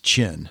on his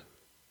chin.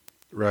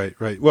 Right.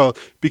 Well,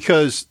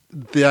 because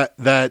that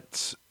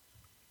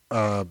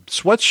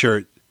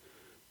sweatshirt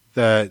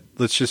that,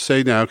 let's just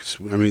say now, because,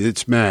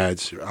 it's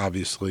Mads,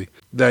 obviously,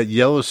 that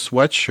yellow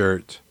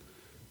sweatshirt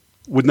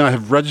would not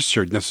have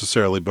registered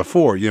necessarily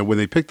before. When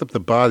they picked up the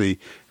body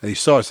and he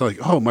saw it, it's like,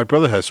 oh, my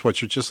brother has a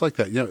sweatshirt just like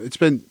that. It's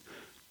been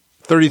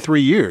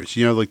 33 years.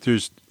 Like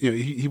there's,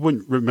 he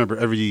wouldn't remember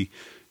every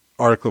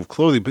article of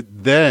clothing. But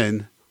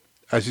then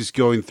as he's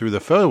going through the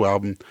photo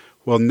album,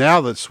 well,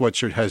 now that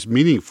sweatshirt has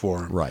meaning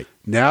for him. Right.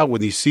 Now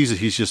when he sees it,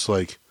 he's just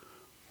like,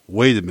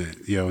 wait a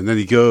minute, and then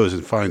he goes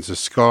and finds the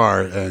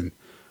scar and,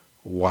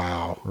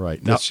 Wow.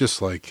 Right. Now, That's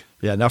just like...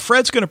 Yeah. Now,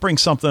 Fred's going to bring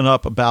something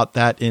up about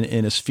that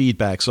in his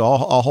feedback, so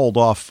I'll hold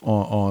off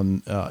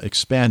on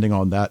expanding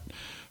on that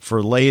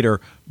for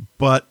later.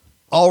 But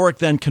Ulrich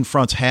then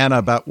confronts Hannah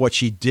about what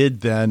she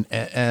did then,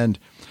 and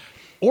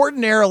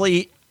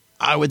ordinarily,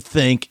 I would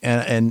think,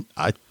 and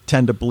I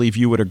tend to believe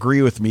you would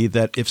agree with me,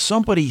 that if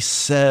somebody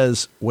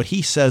says what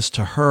he says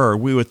to her,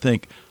 we would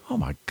think, oh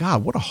my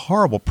God, what a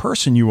horrible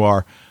person you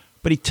are.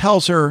 But he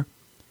tells her,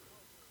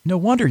 no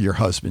wonder your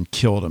husband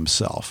killed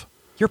himself.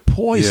 You're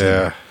poison.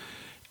 Yeah.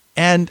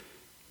 And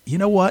you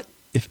know what?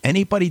 If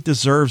anybody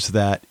deserves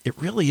that, it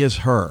really is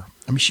her.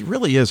 I mean, she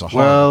really is a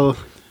horrible. Well,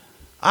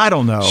 I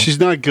don't know. she's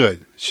not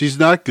good. She's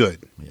not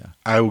good. Yeah.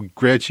 I will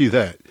grant you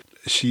that.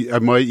 I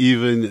might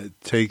even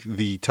take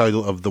the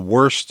title of the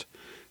worst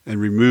and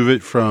remove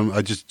it from,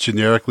 I just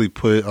generically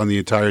put it on the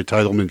entire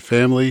Titleman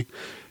family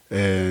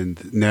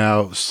and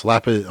now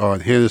slap it on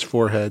Hannah's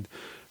forehead.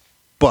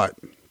 But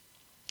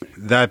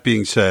that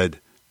being said,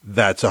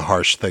 that's a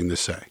harsh thing to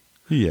say.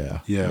 Yeah.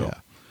 Yeah. Yeah.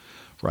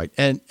 Right.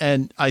 And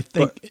I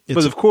think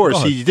but of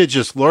course, he did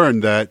just learn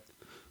that.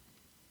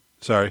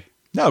 Sorry.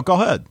 No, go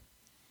ahead.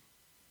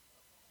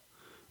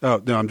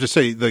 Oh, no, I'm just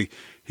saying, like,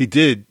 he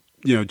did,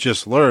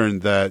 just learn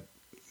that,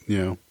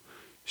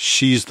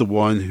 she's the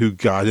one who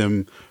got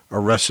him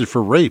arrested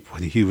for rape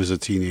when he was a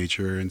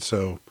teenager. And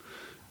so,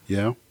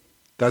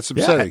 that's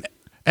upsetting.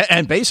 Yeah.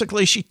 And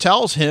basically, she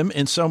tells him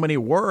in so many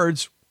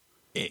words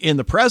in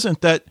the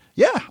present that,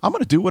 yeah, I'm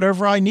going to do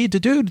whatever I need to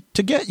do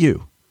to get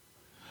you.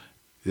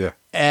 Yeah.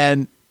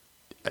 And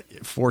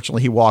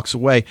fortunately, he walks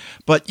away.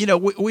 But,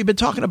 we've been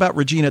talking about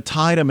Regina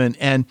Tiedemann,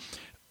 and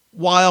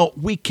while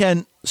we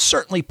can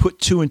certainly put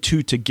two and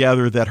two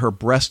together that her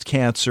breast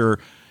cancer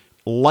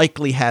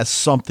likely has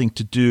something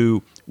to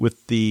do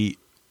with the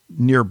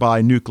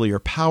nearby nuclear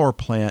power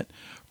plant,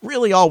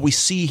 really all we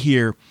see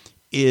here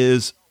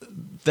is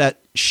that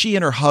she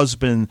and her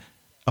husband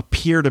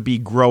appear to be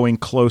growing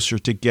closer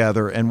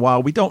together. And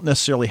while we don't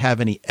necessarily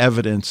have any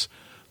evidence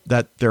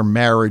that their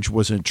marriage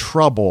was in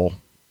trouble,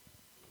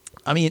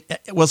 I mean,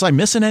 was I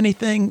missing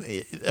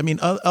anything? I mean,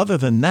 other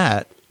than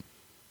that,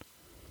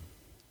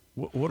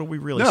 what do we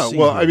really see?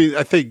 Well, here? I mean,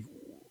 I think,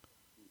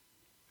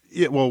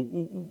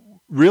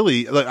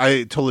 really, like,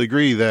 I totally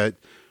agree that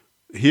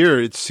here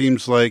it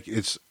seems like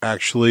it's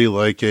actually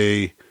like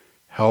a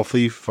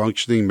healthy,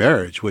 functioning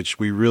marriage, which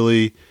we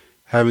really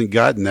haven't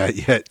gotten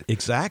that yet.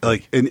 Exactly.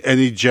 Like in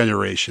any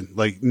generation.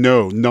 Like,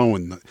 no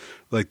one.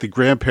 Like the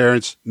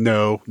grandparents,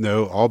 no,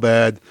 all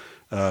bad.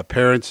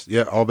 Parents,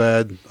 yeah, all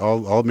bad.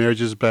 All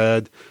marriages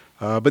bad.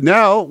 But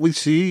now we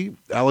see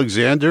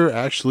Alexander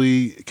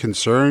actually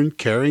concerned,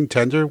 caring,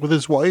 tender with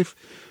his wife.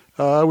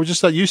 We're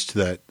just not used to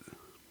that.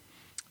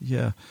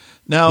 Yeah.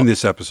 Now in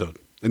this episode,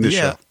 in this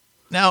show.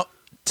 Now,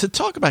 to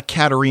talk about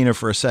Katerina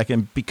for a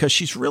second, because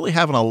she's really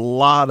having a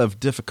lot of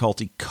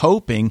difficulty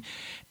coping.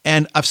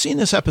 And I've seen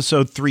this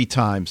episode 3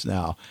 times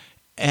now,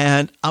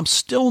 and I'm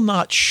still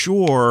not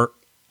sure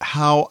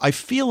how I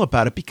feel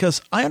about it,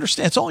 because I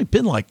understand it's only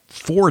been like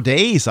 4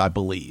 days, I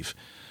believe.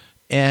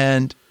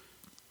 And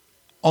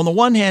on the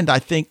one hand, I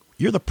think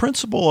you're the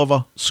principal of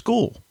a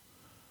school.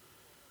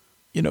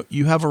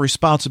 You have a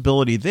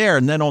responsibility there.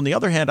 And then on the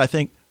other hand, I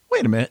think,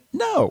 wait a minute,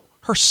 no,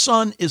 her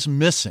son is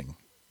missing.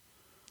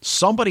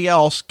 Somebody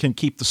else can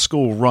keep the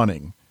school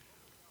running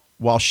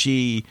while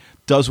she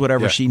does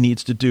whatever she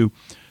needs to do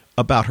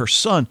about her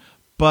son.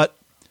 But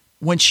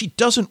when she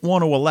doesn't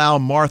want to allow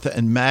Martha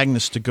and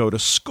Magnus to go to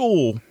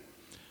school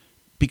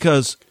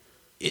because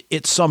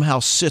it somehow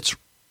sits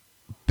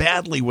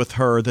badly with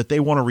her that they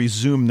want to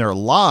resume their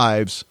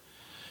lives,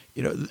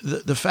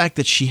 the fact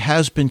that she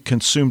has been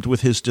consumed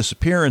with his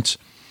disappearance,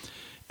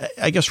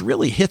 I guess,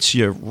 really hits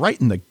you right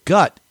in the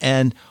gut.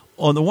 And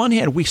on the one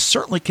hand, we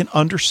certainly can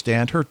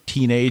understand her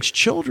teenage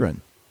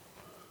children.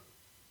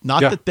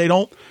 Not that they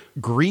don't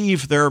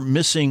grieve their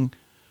missing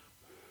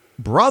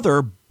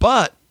brother,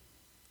 but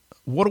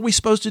what are we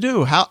supposed to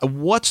do?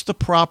 What's the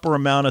proper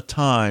amount of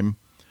time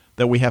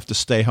that we have to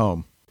stay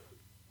home?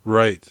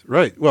 Right.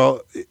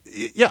 Well,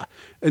 yeah.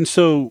 And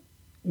so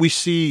we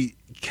see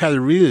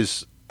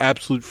Katerina's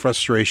absolute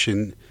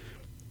frustration.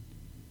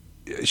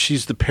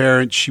 She's the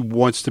parent. She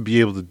wants to be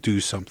able to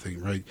do something,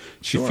 right?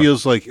 She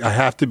feels like, I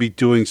have to be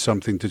doing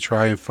something to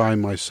try and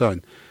find my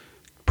son.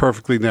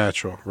 Perfectly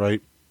natural,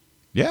 right?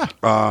 Yeah.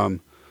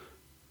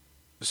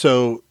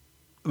 So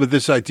with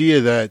this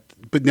idea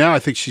but now I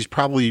think she's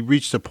probably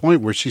reached a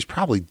point where she's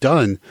probably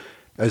done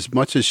as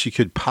much as she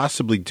could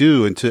possibly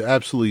do, and to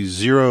absolutely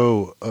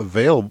zero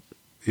avail,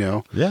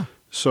 Yeah.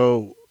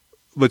 So,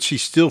 but she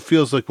still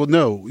feels like, well,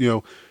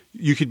 no,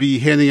 you could be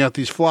handing out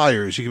these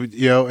flyers,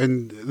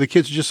 and the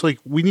kids are just like,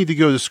 we need to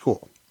go to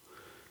school.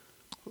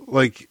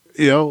 Like,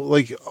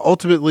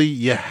 ultimately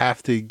you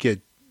have to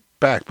get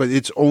back, but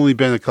it's only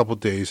been a couple of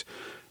days,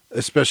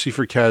 especially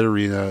for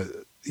Katerina.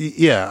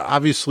 Yeah,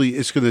 obviously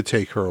it's going to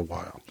take her a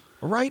while.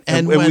 Right.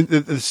 And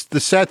the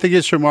sad thing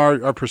is, from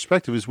our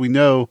perspective, is we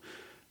know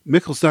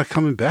Mikkel's not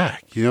coming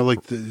back.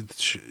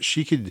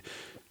 She could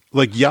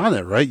like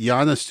Yana, right?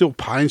 Yana still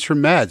pines for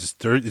Mads.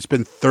 It's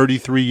been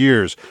 33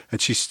 years,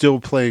 and she's still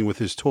playing with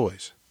his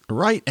toys.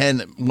 Right.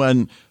 And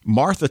when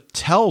Martha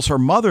tells her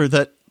mother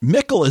that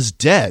Mikkel is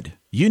dead,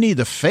 you need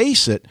to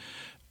face it.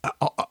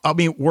 I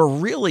mean, we're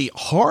really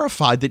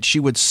horrified that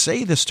she would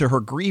say this to her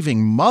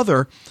grieving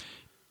mother.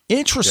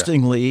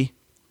 Interestingly,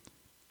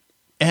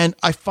 and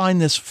I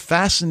find this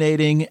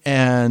fascinating,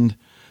 and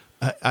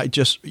I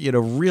just,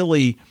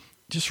 really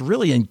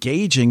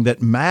engaging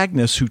that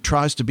Magnus, who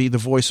tries to be the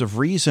voice of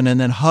reason and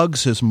then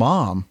hugs his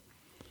mom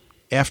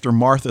after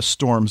Martha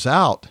storms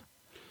out.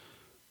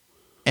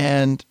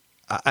 And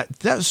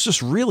that's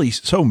just really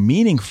so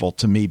meaningful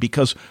to me,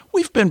 because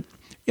we've been,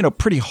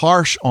 pretty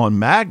harsh on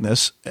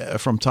Magnus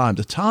from time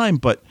to time,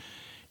 but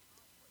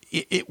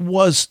it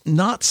was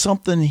not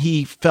something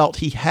he felt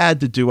he had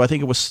to do. I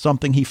think it was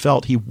something he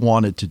felt he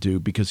wanted to do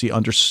because he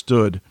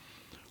understood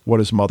what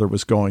his mother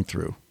was going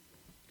through.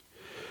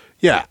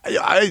 Yeah,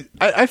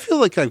 I feel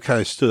like I've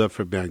kind of stood up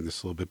for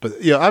Magnus a little bit, but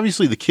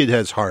obviously the kid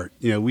has heart.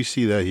 We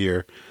see that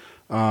here,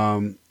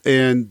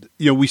 and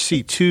we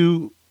see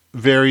two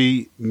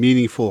very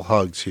meaningful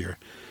hugs here.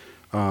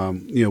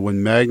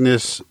 When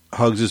Magnus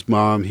hugs his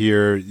mom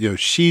here,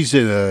 she's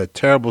in a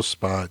terrible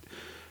spot.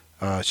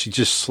 She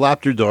just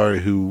slapped her daughter,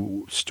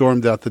 who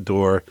stormed out the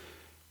door.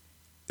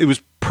 It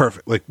was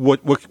perfect. Like,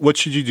 what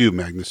should you do,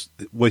 Magnus?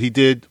 What he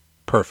did,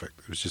 perfect.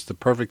 It was just the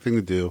perfect thing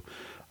to do.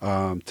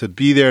 To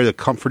be there to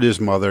comfort his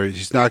mother.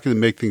 He's not going to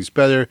make things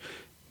better.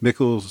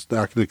 Mikkel's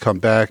not going to come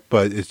back,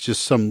 but it's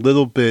just some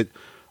little bit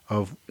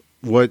of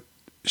what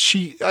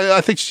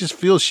I think she just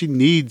feels she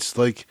needs,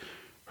 like,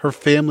 her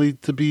family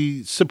to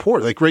be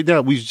supported. Like right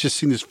now, we've just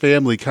seen this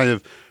family kind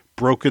of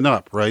broken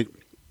up, right?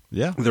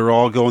 Yeah. They're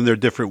all going their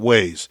different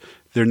ways.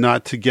 They're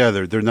not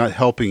together. They're not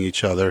helping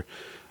each other.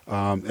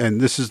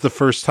 And this is the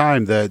first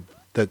time that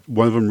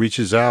one of them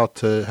reaches out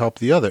to help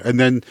the other. And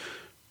then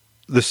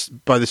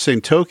by the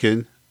same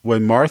token,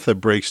 when Martha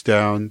breaks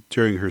down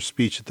during her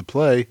speech at the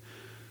play,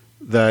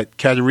 that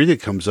Katerina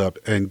comes up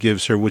and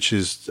gives her, which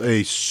is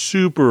a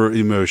super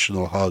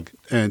emotional hug.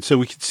 And so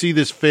we can see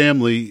this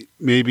family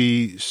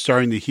maybe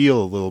starting to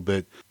heal a little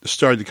bit,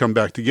 starting to come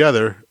back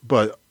together.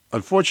 But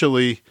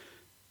unfortunately,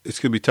 it's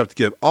going to be tough to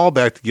get them all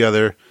back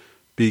together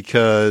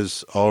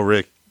because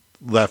Ulrich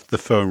left the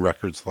phone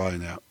records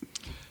lying out.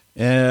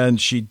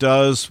 And she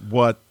does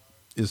what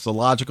is the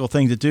logical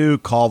thing to do,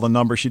 call the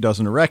number she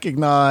doesn't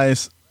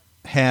recognize.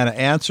 Hannah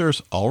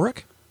answers,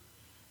 Ulrich?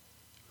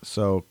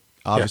 So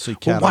obviously,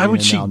 well, why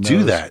would she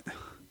do that?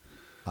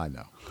 I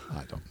know.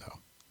 I don't know.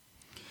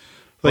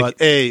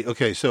 Like,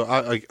 okay, so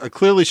I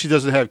clearly she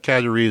doesn't have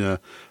Katerina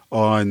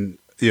on,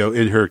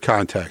 in her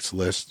contacts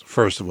list.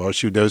 First of all,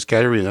 she knows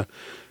Katerina.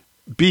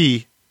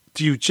 B,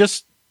 do you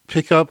just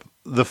pick up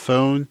the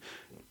phone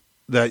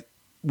that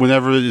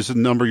whenever there's a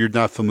number you're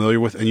not familiar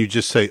with and you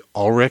just say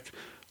Ulrich?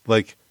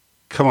 Like,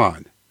 come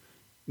on.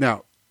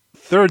 Now,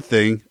 third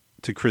thing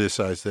to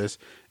criticize this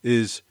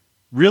is,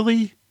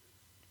 really?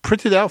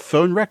 Printed out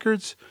phone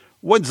records?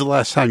 When's the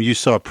last time you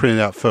saw printed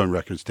out phone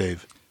records,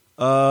 Dave?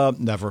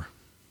 Never.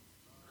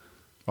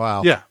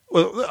 Wow. Yeah.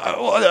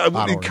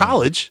 Well, in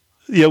college,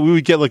 we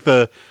would get like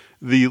the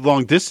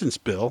long distance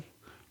bill,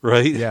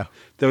 right? Yeah.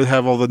 That would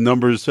have all the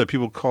numbers that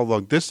people call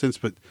long distance,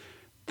 but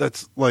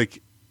that's not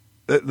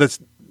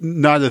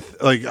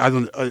I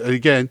don't.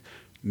 Again,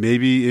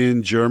 maybe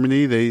in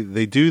Germany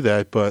they do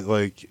that, but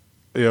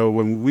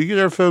when we get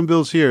our phone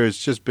bills here,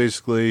 it's just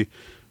basically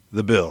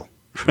the bill,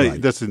 right?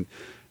 It doesn't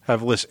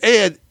have a list.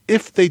 And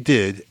if they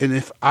did, and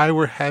if I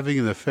were having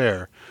an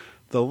affair,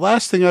 the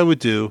last thing I would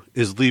do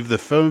is leave the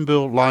phone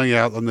bill lying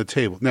out on the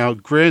table. Now,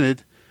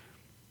 granted,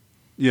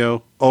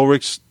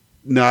 Ulrich's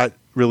not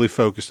really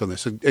focused on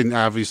this, and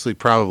obviously,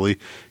 probably,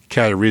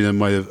 Katerina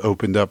might have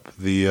opened up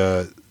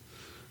the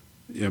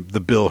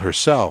bill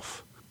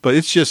herself. But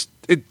it's just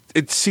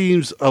it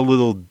seems a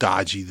little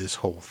dodgy, this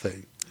whole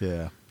thing.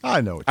 Yeah,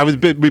 I know.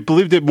 We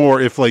believed it more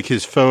if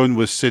his phone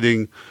was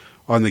sitting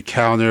on the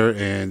counter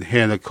and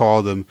Hannah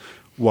called him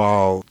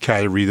while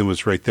Katerina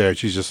was right there.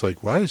 She's just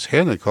like, why is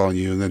Hannah calling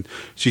you? And then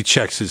she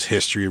checks his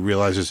history and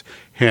realizes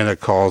Hannah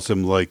calls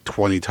him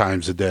 20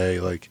 times a day.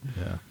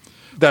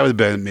 That would have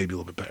been maybe a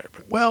little bit better.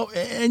 But. Well,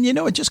 and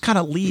it just kind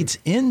of leads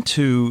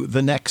into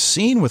the next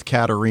scene with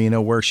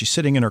Katerina, where she's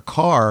sitting in her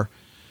car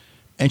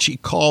and she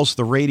calls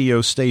the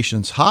radio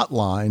station's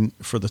hotline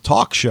for the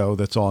talk show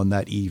that's on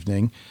that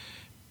evening,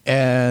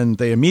 and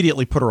they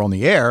immediately put her on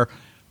the air.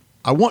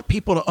 I want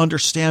people to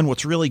understand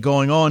what's really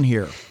going on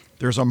here.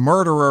 There's a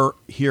murderer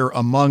here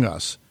among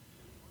us.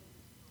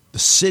 The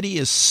city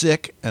is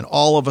sick, and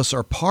all of us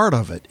are part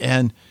of it.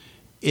 And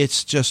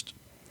it's just,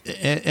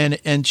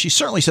 and she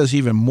certainly says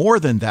even more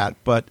than that,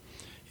 but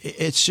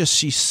it's just,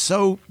 she's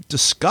so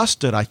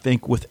disgusted, I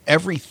think, with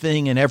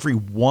everything and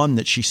everyone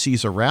that she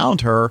sees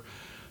around her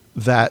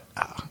that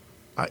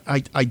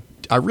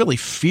I really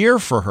fear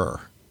for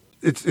her.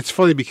 It's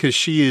funny because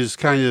she is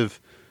kind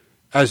of,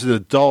 as an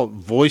adult,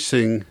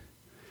 voicing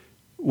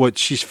what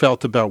she's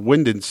felt about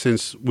Wyndon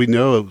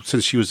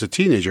since she was a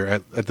teenager,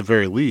 at the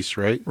very least,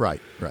 right? Right.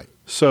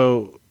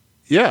 So,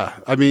 yeah,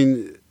 I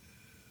mean,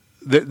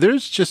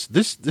 there's just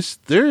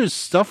there is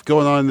stuff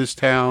going on in this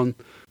town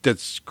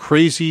that's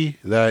crazy,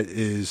 that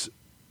is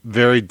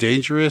very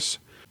dangerous,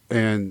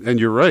 and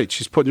you're right.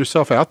 She's putting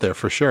herself out there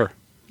for sure.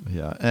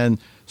 Yeah, and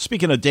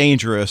speaking of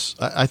dangerous,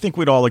 I think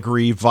we'd all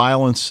agree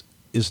violence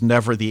is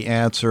never the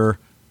answer,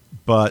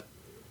 but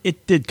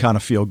it did kind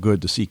of feel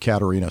good to see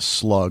Katerina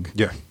slug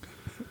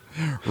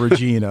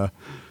Regina.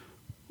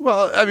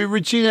 Well, I mean,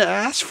 Regina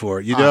asked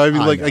for it.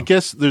 I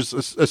guess there's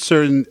a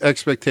certain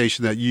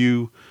expectation that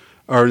you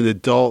are an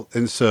adult,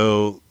 and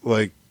so,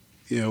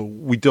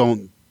 we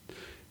don't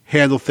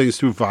handle things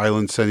through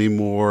violence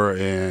anymore.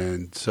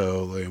 And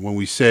so when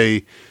we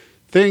say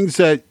things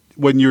that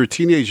when you were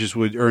teenagers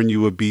would earn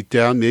you a beat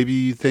down, maybe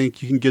you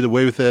think you can get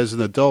away with it as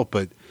an adult,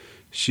 but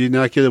she did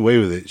not get away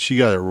with it. She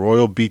got a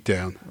royal beat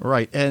down.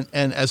 Right. And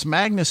as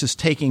Magnus is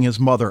taking his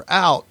mother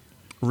out,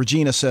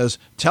 Regina says,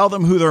 tell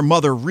them who their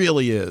mother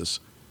really is.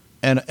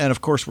 And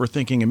of course, we're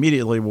thinking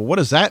immediately, well, what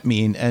does that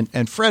mean?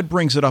 And Fred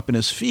brings it up in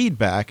his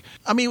feedback.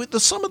 I mean,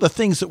 some of the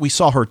things that we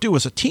saw her do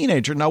as a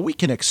teenager, now we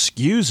can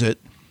excuse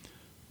it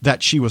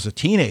that she was a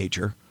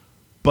teenager,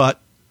 but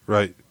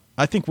right.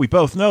 I think we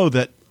both know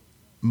that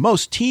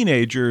most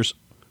teenagers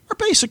are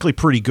basically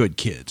pretty good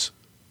kids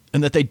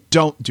and that they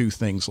don't do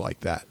things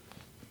like that.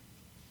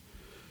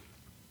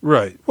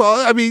 Right.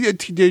 Well, I mean,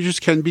 teenagers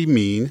can be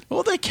mean.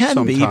 Well, they can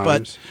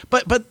sometimes. be,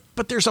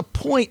 but there's a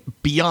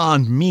point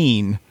beyond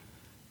mean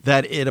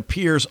that it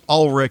appears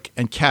Ulrich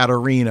and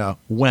Katerina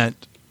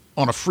went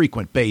on a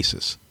frequent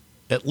basis,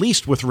 at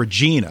least with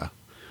Regina.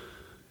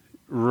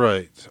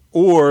 Right.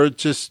 Or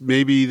just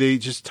maybe they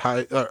just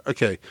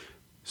okay.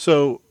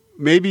 So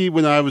maybe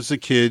when I was a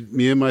kid,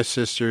 me and my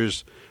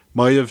sisters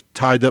might have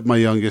tied up my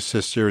youngest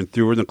sister and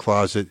threw her in the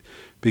closet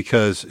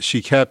because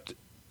she kept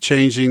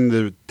changing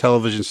the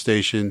television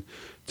station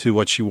to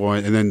what she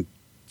wanted, and then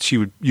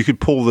you could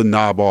pull the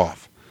knob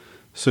off.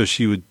 So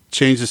she would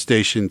change the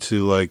station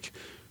to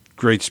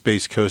Great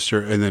Space Coaster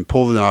and then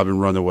pull the knob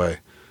and run away.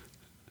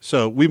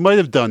 So we might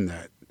have done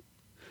that.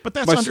 But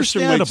that's my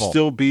understandable. Sister might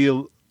still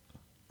be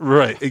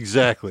right,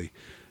 exactly.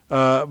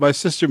 My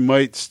sister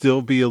might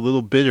still be a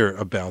little bitter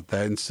about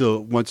that and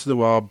still once in a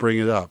while bring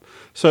it up.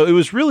 So it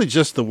was really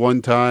just the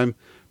one time,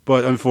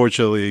 but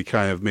unfortunately it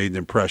kind of made an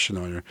impression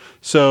on her.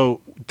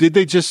 So did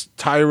they just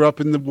tie her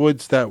up in the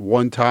woods that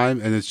one time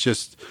and it's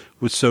just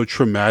was so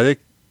traumatic?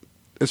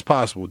 It's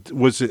possible.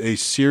 Was it a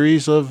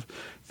series of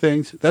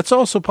things? That's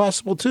also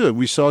possible too.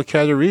 We saw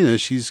Katerina.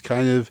 She's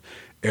kind of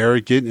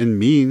arrogant and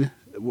mean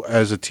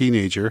as a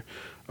teenager.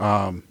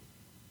 But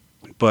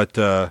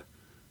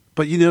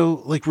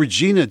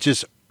Regina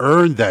just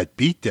earned that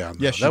beatdown.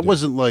 Yes, that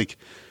wasn't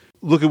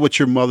look at what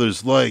your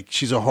mother's like.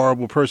 She's a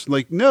horrible person.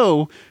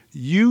 No,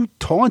 you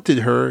taunted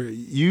her.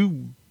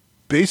 You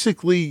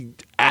basically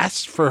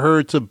asked for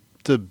her to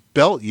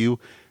belt you,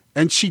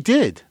 and she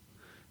did.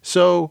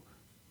 So,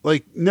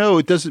 no,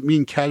 it doesn't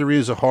mean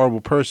Katerina's a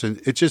horrible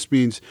person. It just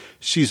means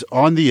she's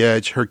on the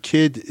edge. Her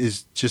kid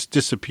is just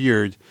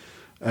disappeared,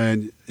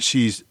 and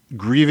she's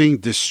grieving,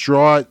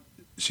 distraught.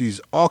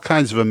 She's all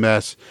kinds of a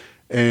mess,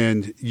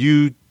 and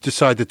you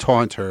decide to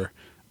taunt her.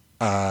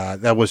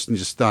 That was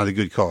just not a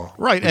good call.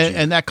 Right,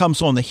 and that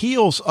comes on the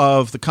heels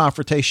of the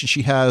confrontation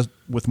she had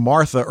with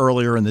Martha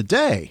earlier in the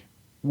day,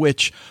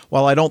 which,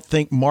 while I don't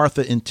think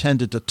Martha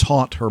intended to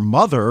taunt her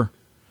mother,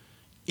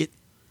 it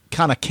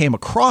kind of came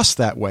across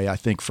that way, I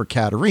think, for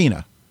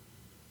Katerina.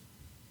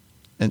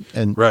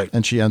 And right.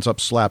 And she ends up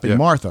slapping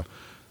Martha.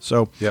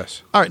 So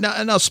yes. All right,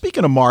 now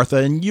speaking of Martha,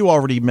 and you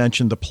already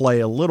mentioned the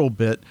play a little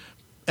bit,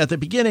 at the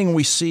beginning,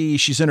 we see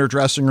she's in her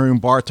dressing room.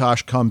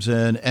 Bartosz comes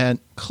in, and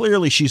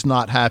clearly she's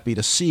not happy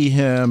to see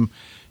him.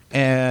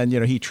 And,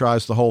 he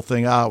tries the whole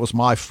thing out. It was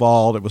my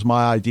fault. It was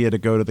my idea to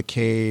go to the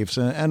caves.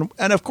 And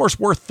of course,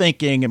 we're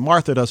thinking, and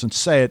Martha doesn't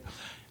say it,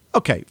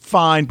 okay,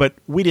 fine, but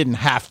we didn't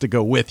have to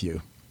go with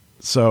you.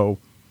 So,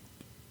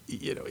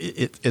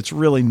 it's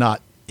really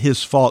not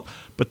his fault.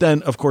 But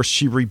then, of course,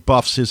 she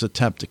rebuffs his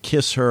attempt to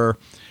kiss her.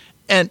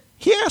 And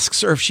he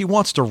asks her if she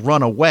wants to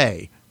run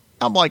away.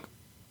 I'm like,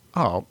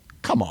 oh,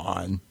 come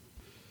on.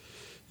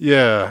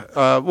 Yeah.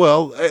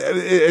 Well,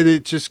 and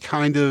it just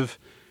kind of,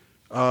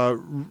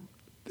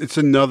 it's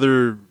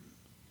another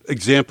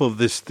example of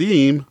this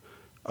theme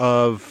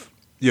of,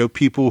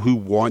 people who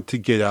want to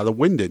get out of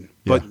Winden,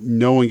 but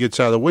no one gets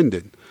out of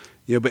Winden.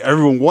 But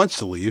everyone wants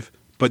to leave,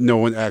 but no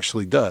one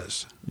actually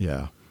does.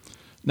 Yeah.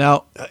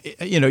 Now,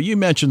 you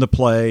mentioned the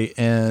play,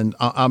 and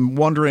I'm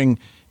wondering,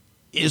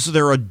 is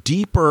there a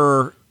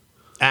deeper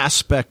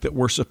aspect that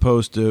we're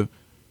supposed to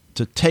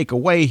take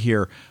away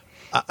here?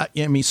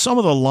 I mean, some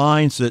of the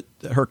lines that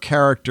her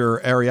character,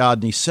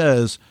 Ariadne,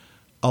 says,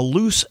 a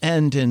loose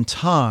end in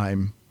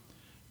time,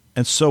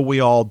 and so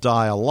we all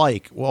die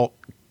alike. Well,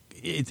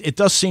 it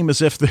does seem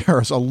as if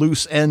there's a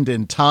loose end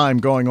in time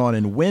going on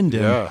in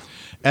Winden. Yeah.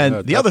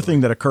 And the other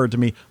thing that occurred to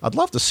me, I'd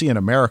love to see an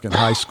American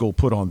high school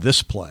put on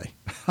this play.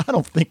 I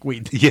don't think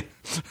we did. Yeah.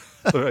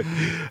 Right.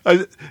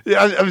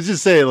 I was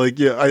just saying,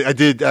 I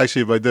did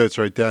actually in my notes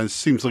write down, it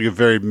seems like a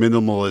very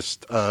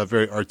minimalist,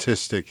 very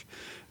artistic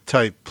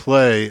type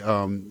play.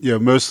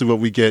 Mostly what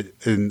we get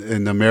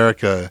in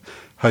America,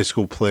 high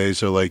school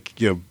plays are like,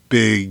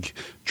 big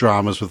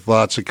dramas with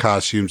lots of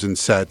costumes and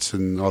sets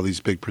and all these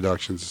big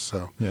productions.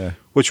 So, yeah,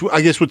 which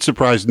I guess would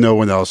surprise no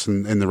one else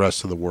in the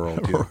rest of the world.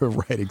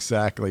 Right,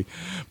 exactly.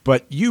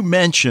 But you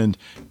mentioned,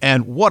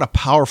 and what a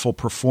powerful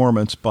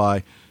performance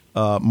by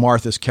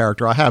Martha's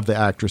character. I have the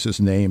actress's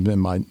name in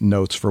my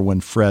notes for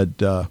when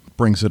Fred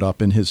brings it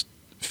up in his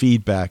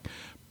feedback.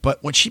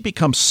 But when she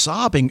becomes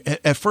sobbing,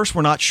 at first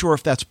we're not sure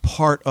if that's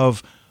part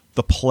of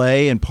the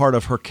play and part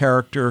of her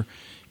character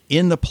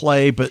in the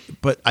play, but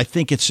I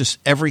think it's just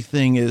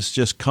everything is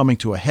just coming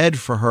to a head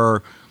for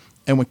her.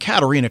 And when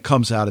Katerina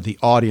comes out of the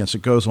audience,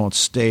 it goes on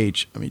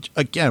stage. I mean,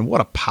 again,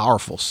 what a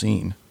powerful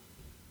scene.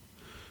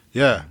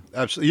 Yeah,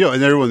 absolutely.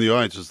 And everyone in the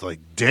audience is like,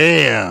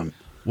 damn.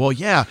 Well,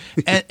 yeah.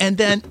 And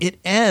then it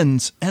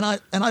ends, and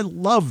I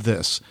love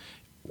this.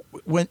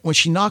 When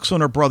she knocks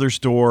on her brother's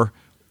door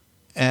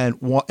and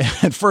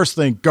first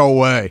thing, go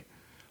away.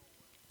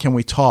 Can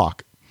we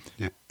talk?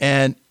 Yeah.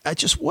 And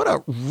what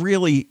a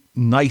really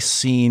nice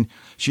scene.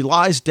 She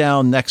lies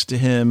down next to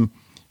him,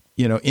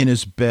 in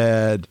his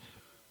bed.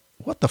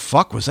 What the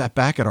fuck was that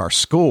back at our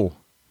school?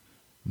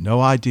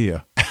 No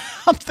idea.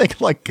 I'm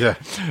thinking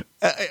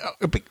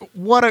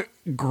what a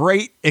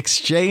great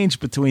exchange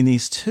between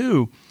these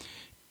two.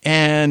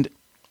 And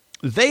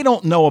they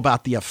don't know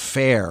about the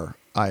affair,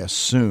 I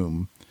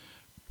assume.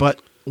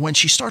 But when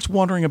she starts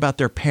wondering about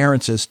their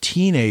parents as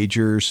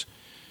teenagers,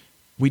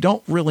 we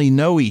don't really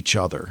know each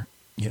other.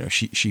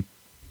 She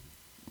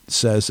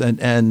says,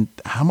 and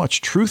how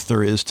much truth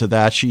there is to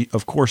that, she,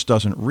 of course,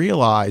 doesn't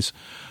realize.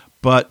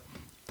 But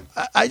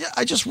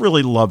I just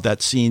really love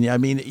that scene. I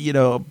mean,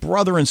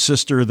 brother and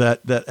sister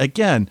that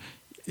again,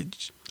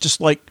 just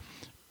like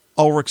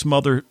Ulrich's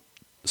mother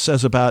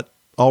says about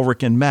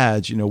Ulrich and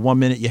Mads, 1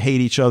 minute you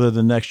hate each other,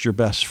 the next you're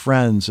best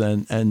friends.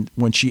 And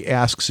when she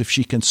asks if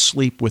she can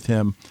sleep with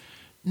him,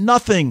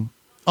 nothing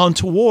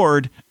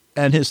untoward.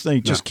 And his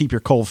thing, just keep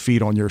your cold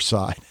feet on your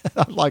side.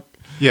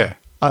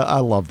 I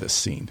love this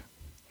scene.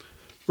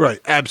 Right.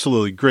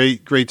 Absolutely.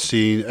 Great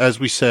scene. As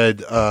we said,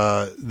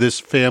 this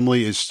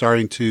family is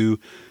starting to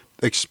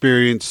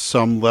experience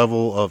some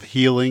level of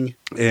healing.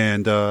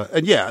 And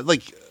yeah,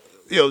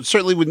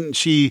 certainly when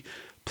she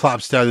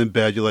plops down in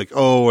bed, you're like,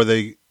 oh, are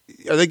they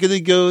going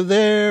to go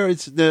there?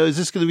 Is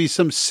this going to be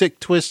some sick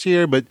twist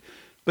here? But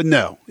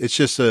no, it's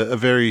just a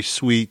very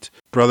sweet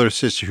brother and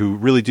sister who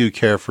really do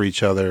care for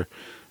each other.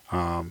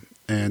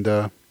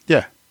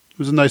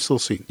 It was a nice little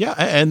scene. Yeah,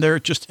 and they're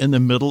just in the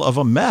middle of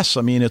a mess.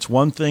 I mean, it's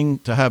one thing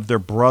to have their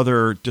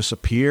brother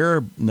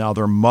disappear. Now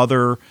their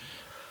mother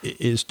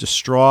is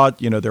distraught.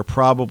 They're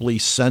probably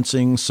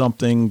sensing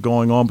something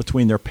going on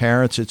between their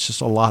parents. It's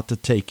just a lot to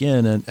take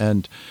in,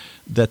 and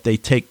that they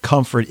take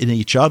comfort in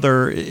each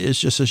other is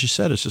just, as you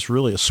said, it's just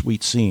really a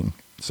sweet scene.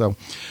 So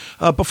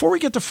before we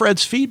get to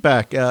Fred's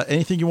feedback,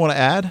 anything you want to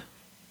add?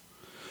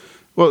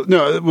 Well,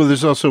 no. Well,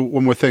 there's also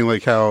one more thing,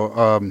 like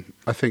how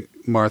I think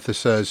Martha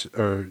says,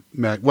 or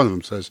Matt, one of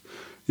them says,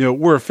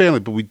 we're a family,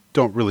 but we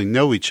don't really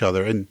know each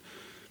other. And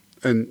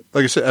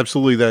like I said,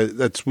 absolutely,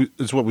 that's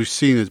what we've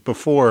seen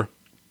before,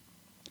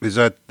 is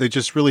that they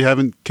just really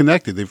haven't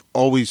connected. They've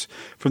always,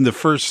 from the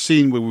first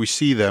scene where we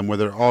see them, where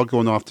they're all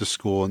going off to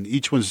school and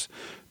each one's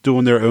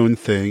doing their own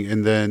thing,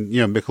 and then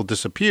Mikkel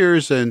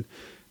disappears, and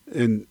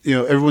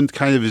everyone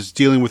kind of is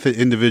dealing with it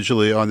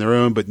individually on their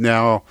own, but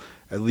now,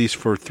 at least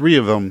for three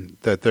of them,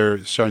 that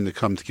they're starting to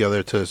come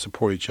together to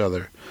support each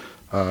other.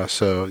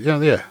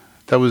 That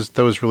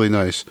was really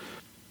nice.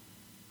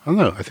 I don't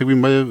know. I think we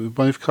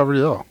might have covered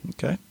it all.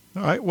 Okay.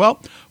 All right. Well,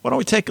 why don't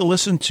we take a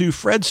listen to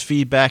Fred's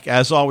feedback?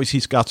 As always,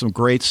 he's got some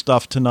great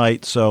stuff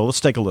tonight. So let's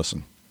take a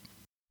listen.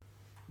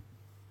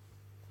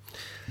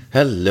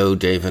 Hello,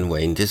 Dave and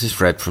Wayne. This is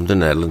Fred from the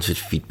Netherlands with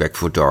feedback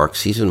for Dark,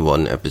 Season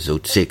 1,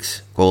 Episode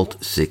 6, called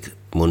Sic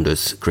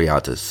Mundus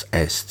Creatus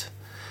Est.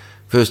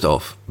 First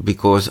off,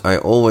 because I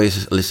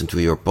always listen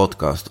to your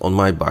podcast on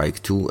my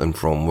bike to and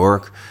from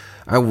work,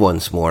 I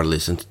once more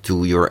listened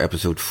to your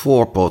Episode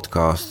 4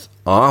 podcast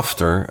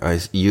after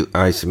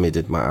I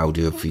submitted my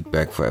audio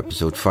feedback for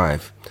Episode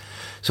 5.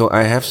 So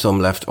I have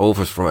some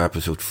leftovers from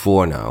Episode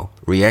 4 now,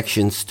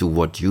 reactions to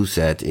what you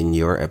said in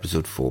your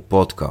Episode 4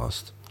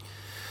 podcast.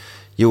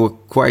 You were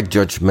quite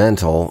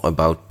judgmental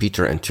about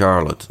Peter and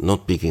Charlotte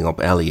not picking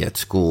up Ellie at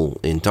school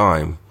in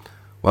time.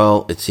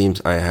 Well, it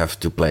seems I have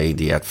to play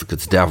the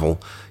advocate's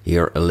devil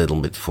here a little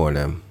bit for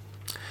them.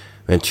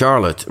 When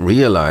Charlotte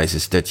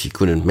realizes that she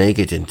couldn't make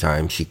it in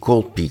time, she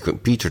called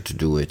Peter to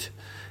do it,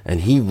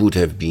 and he would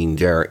have been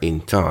there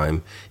in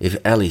time if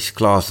Ellie's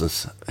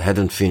classes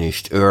hadn't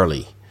finished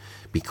early,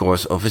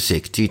 because of a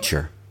sick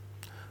teacher.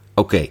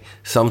 Okay,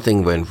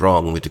 something went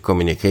wrong with the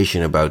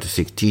communication about the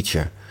sick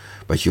teacher,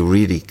 but you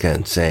really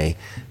can't say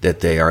that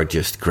they are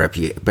just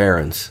crappy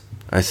parents.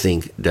 I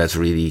think that's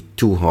really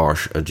too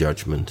harsh a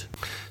judgment.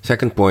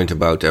 Second point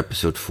about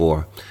Episode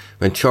 4.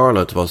 When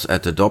Charlotte was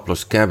at the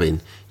Doppler's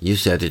cabin, you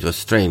said it was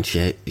strange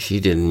she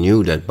didn't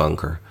knew that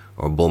bunker,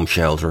 or bomb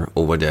shelter,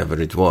 or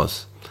whatever it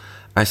was.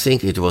 I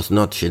think it was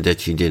not that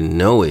she didn't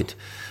know it,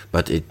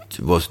 but it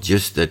was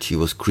just that she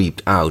was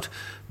creeped out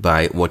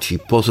by what she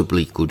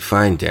possibly could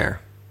find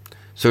there.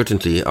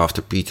 Certainly,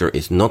 after Peter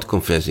is not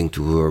confessing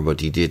to her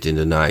what he did in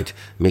the night,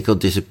 Mikkel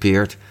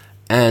disappeared,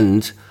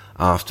 and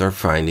after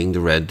finding the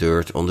red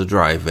dirt on the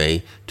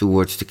driveway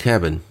towards the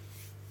cabin.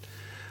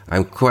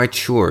 I'm quite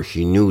sure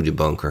she knew the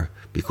bunker,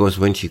 because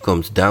when she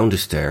comes down the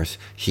stairs,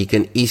 she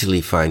can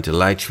easily find the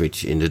light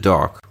switch in the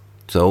dark,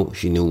 so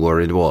she knew where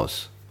it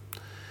was.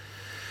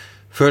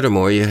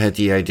 Furthermore, you had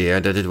the idea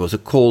that it was a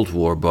Cold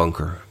War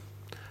bunker.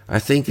 I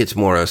think it's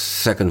more a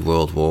Second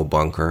World War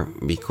bunker,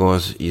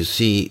 because you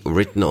see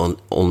written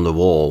on the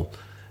wall,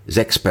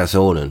 6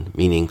 Personen,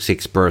 meaning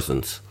 6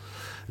 persons.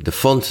 The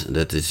font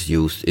that is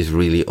used is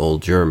really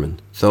old German,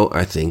 so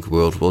I think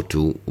World War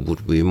II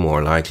would be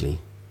more likely.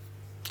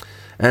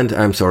 And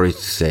I'm sorry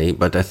to say,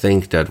 but I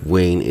think that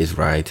Wayne is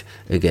right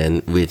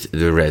again with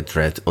the red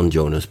thread on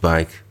Jonah's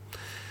bike.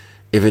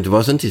 If it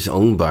wasn't his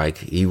own bike,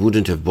 he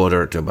wouldn't have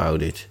bothered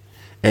about it.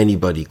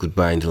 Anybody could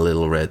bind a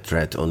little red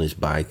thread on his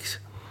bikes.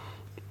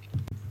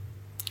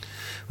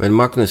 When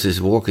Magnus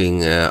is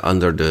walking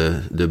under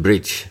the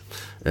bridge,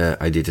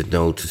 I didn't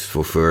notice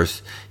for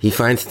first, he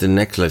finds the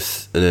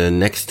necklace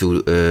next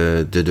to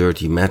the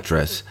dirty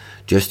mattress,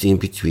 just in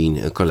between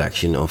a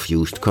collection of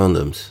used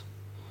condoms.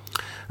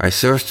 I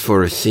searched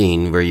for a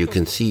scene where you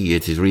can see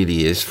it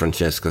really is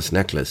Francesca's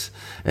necklace,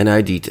 and I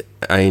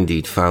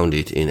indeed found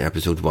it in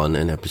episode 1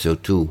 and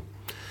episode 2.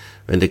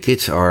 When the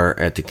kids are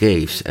at the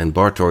caves and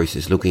Bartosz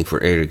is looking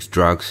for Eric's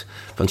drugs,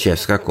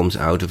 Francesca comes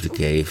out of the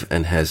cave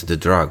and has the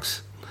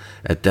drugs.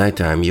 At that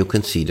time you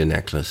can see the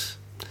necklace.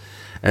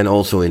 And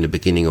also in the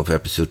beginning of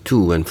episode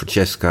 2, when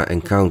Francesca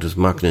encounters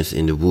Magnus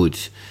in the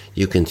woods,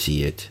 you can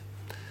see it.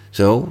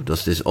 So,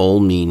 does this all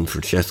mean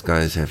Francesca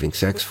is having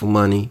sex for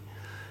money?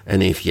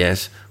 And if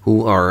yes,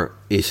 who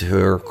is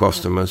her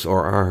customers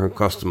or are her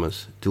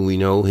customers? Do we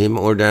know him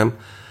or them?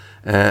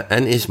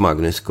 And is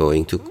Magnus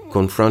going to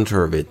confront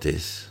her with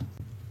this?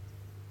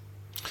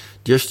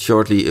 Just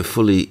shortly, a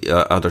fully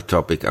other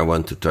topic I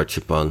want to touch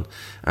upon.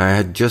 I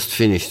had just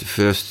finished the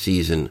first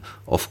season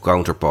of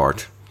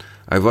Counterpart.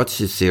 I watched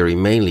this series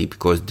mainly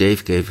because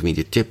Dave gave me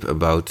the tip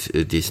about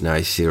this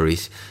nice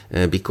series,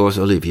 because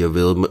Olivia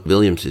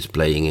Williams is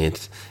playing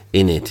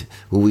in it,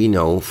 who we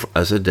know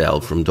as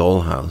Adele from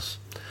Dollhouse.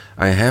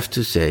 I have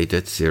to say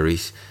that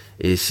series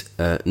is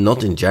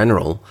not in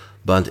general,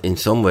 but in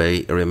some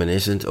way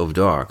reminiscent of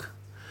Dark.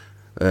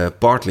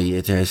 Partly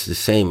it has the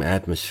same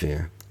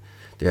atmosphere.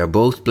 They are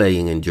both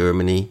playing in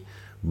Germany,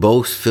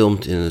 both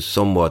filmed in a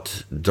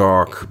somewhat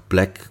dark,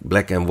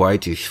 black and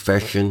whitish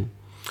fashion.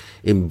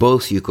 In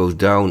both you go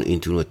down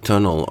into a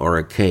tunnel or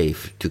a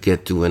cave to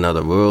get to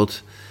another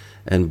world,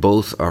 and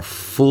both are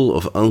full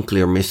of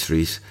unclear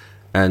mysteries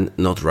and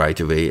not right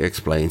away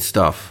explained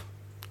stuff.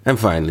 And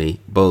finally,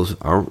 both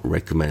are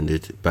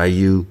recommended by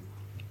you.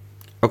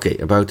 Okay,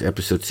 about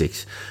episode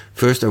 6.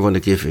 First I want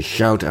to give a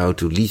shout out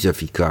to Lisa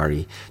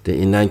Vicari, the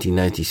in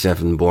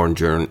 1997 born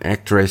German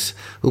actress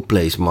who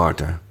plays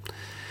Martha.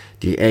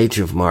 The age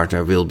of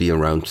Martha will be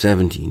around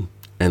 17,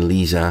 and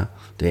Lisa,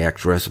 the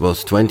actress,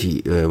 was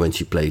 20 when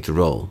she played the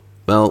role.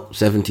 Well,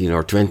 17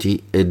 or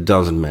 20, it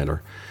doesn't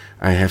matter.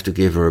 I have to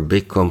give her a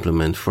big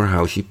compliment for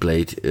how she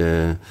played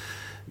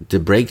the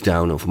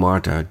breakdown of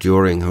Martha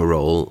during her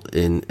role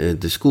in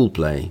the school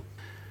play.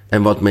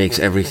 And what makes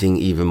everything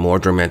even more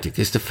dramatic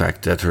is the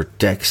fact that her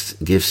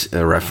text gives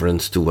a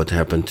reference to what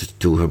happened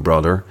to her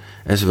brother,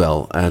 as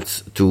well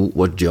as to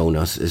what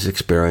Jonas is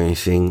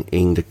experiencing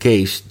in the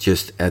case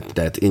just at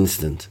that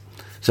instant.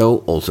 So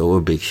also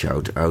a big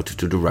shout out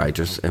to the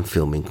writers and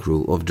filming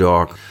crew of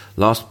Dark.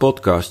 Last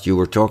podcast you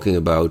were talking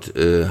about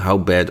how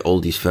bad all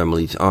these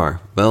families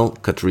are. Well,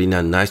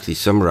 Katrina nicely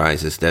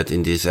summarizes that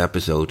in this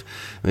episode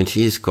when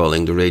she is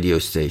calling the radio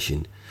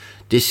station.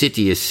 This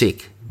city is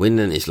sick.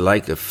 Winden is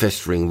like a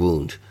festering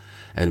wound,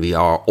 and we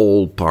are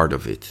all part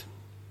of it.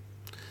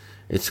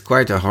 It's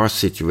quite a harsh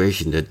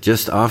situation that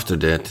just after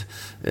that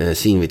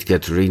scene with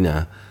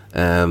Katerina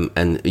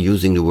and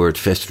using the word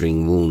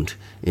festering wound,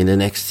 in the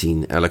next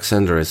scene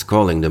Alexander is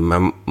calling the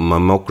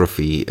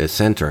mammography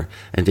center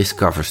and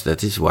discovers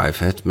that his wife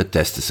had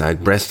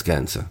metastasized breast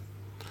cancer.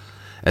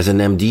 As an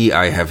MD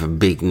I have a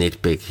big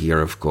nitpick here,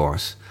 of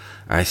course.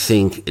 I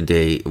think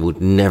they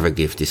would never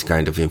give this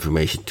kind of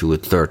information to a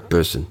third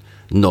person.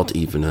 Not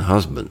even a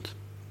husband.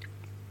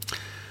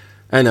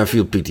 And I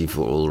feel pity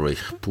for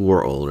Ulrich,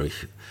 poor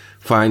Ulrich,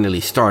 finally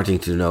starting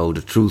to know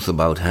the truth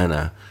about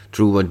Hannah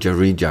through what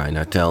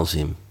Regina tells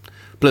him.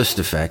 Plus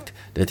the fact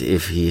that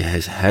if he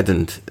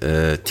hadn't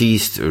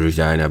teased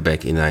Regina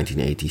back in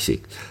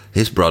 1986,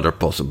 his brother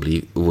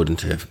possibly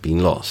wouldn't have been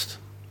lost.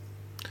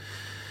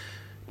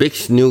 Big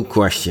new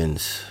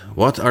questions.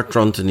 What are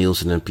Tronte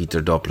Nielsen and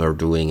Peter Doppler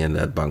doing in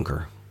that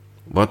bunker?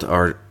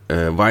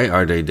 Why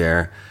are they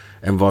there?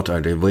 And what are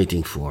they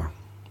waiting for?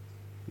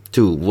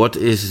 2. What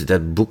is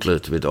that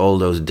booklet with all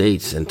those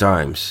dates and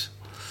times?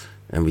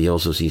 And we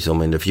also see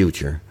some in the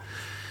future.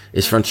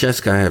 Is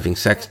Francesca having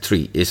sex?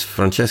 3. Is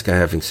Francesca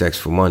having sex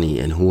for money,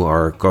 and who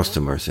are her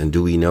customers, and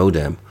do we know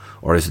them?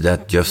 Or is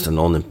that just an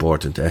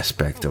unimportant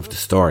aspect of the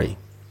story?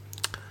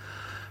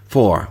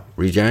 4.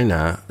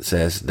 Regina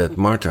says that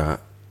Martha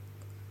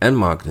and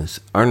Magnus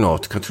are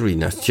not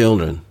Katarina's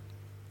children.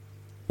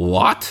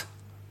 What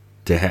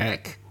the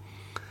heck?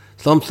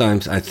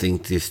 Sometimes I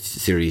think this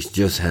series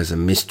just has a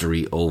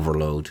mystery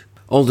overload.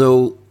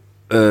 Although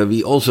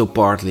we also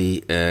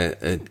partly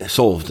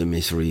solved the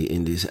mystery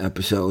in this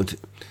episode.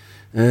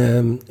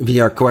 We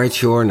are quite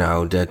sure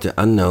now that the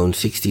unknown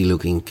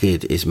 60-looking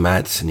kid is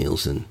Mads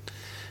Nielsen.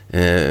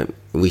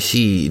 We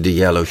see the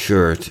yellow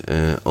shirt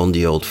on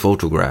the old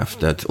photograph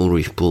that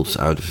Ulrich pulls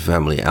out of the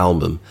family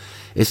album.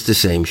 It's the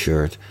same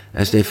shirt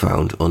as they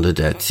found on the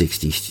dead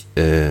 60s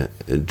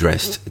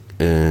dressed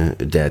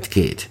dead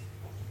kid.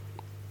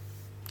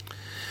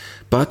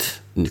 But,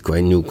 the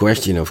quite new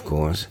question of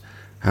course,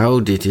 how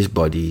did his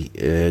body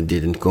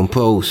didn't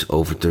compose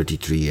over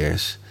 33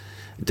 years?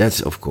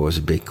 That's of course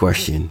a big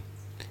question.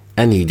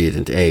 And he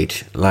didn't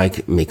age,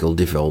 like Mikkel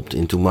developed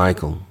into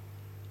Michael.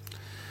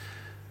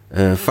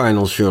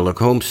 Final Sherlock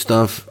Holmes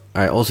stuff.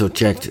 I also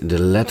checked the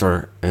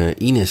letter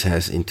Ines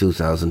has in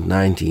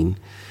 2019,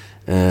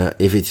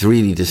 if it's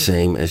really the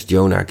same as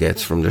Jonah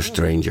gets from the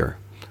stranger.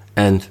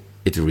 And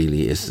it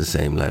really is the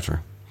same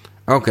letter.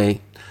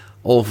 Okay,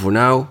 all for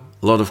now.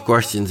 A lot of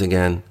questions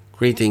again.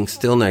 Greetings,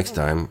 till next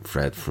time.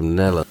 Fred from the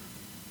Netherlands.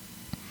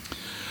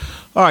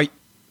 All right,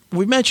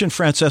 we mentioned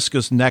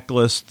Francesca's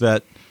necklace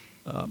that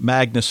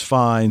Magnus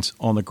finds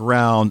on the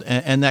ground,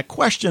 and that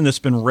question that's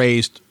been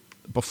raised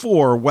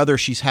before, whether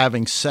she's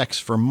having sex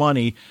for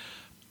money.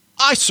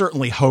 I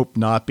certainly hope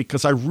not,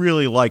 because I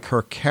really like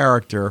her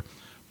character.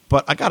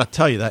 But I got to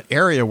tell you, that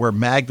area where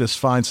Magnus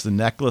finds the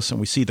necklace and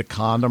we see the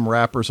condom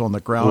wrappers on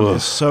the ground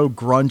is so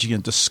grungy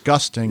and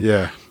disgusting.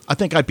 Yeah. I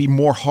think I'd be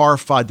more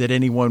horrified that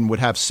anyone would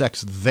have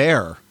sex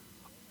there,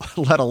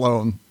 let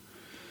alone,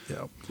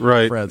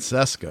 right.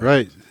 Francesca.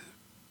 Right.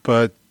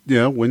 But,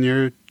 when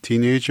you're a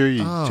teenager,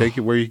 you take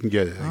it where you can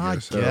get it, I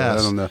guess. guess.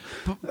 I don't know.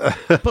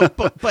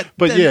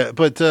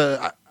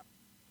 But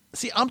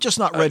see, I'm just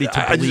not ready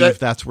to believe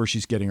that's where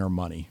she's getting her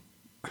money.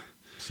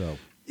 So.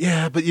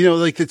 Yeah, but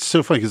it's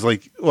so funny because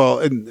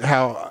and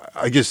how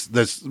I guess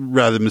that's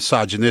rather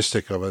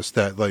misogynistic of us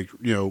that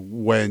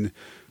when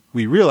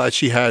we realized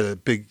she had a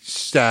big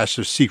stash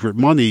of secret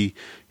money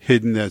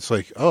hidden, that's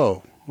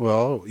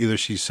either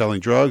she's selling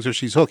drugs or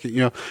she's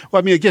hooking.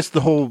 I guess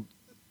the whole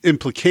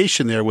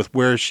implication there with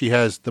where she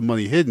has the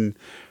money hidden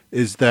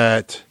is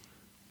that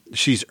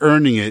she's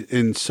earning it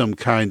in some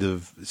kind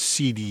of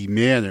seedy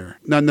manner.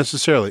 Not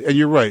necessarily. And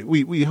you're right.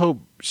 We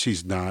hope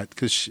she's not,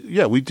 because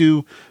we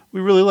do. We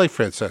really like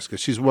Francesca.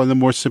 She's one of the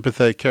more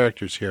sympathetic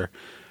characters here.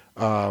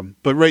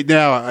 But right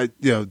now,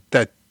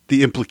 that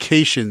the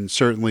implication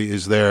certainly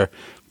is there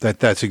that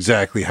that's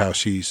exactly how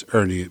she's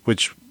earning it,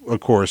 which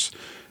of course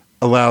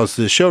allows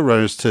the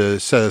showrunners to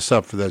set us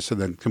up for this and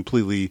then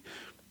completely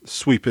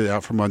sweep it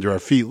out from under our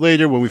feet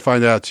later when we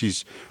find out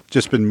she's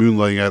just been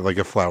moonlighting at like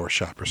a flower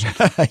shop or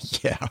something.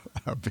 Yeah.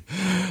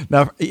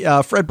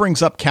 Now, Fred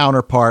brings up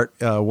Counterpart,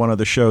 one of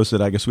the shows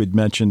that I guess we'd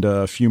mentioned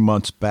a few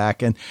months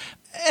back. And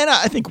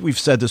I think we've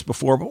said this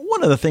before, but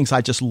one of the things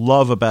I just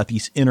love about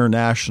these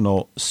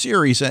international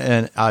series,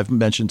 and I've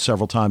mentioned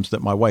several times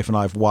that my wife and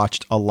I have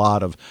watched a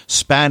lot of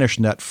Spanish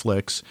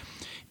Netflix,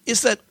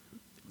 is that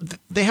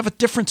they have a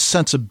different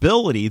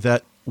sensibility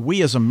that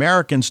we as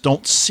Americans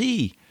don't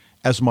see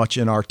as much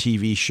in our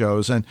TV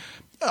shows. And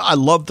I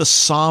love the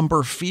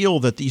somber feel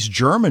that these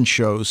German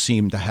shows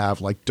seem to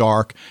have, like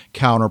Dark,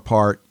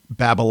 Counterpart,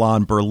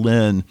 Babylon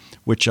Berlin,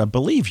 which I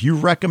believe you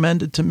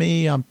recommended to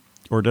me.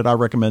 Or did I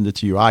recommend it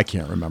to you? I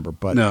can't remember.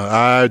 But no,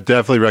 I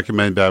definitely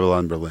recommend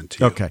Babylon Berlin to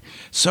you. Okay.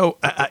 So,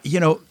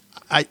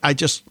 I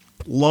just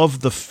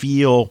love the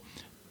feel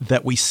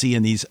that we see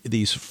in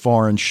these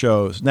foreign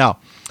shows. Now,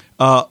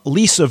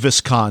 Lisa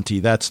Visconti,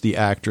 that's the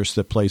actress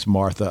that plays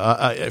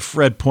Martha.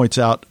 Fred points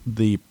out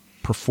the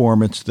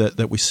performance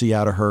that we see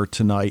out of her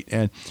tonight.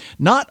 And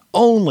not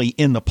only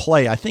in the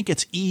play, I think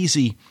it's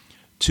easy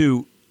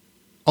to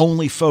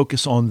only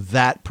focus on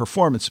that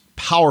performance,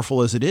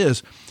 powerful as it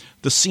is.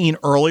 The scene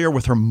earlier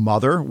with her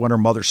mother, when her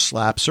mother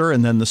slaps her,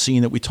 and then the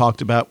scene that we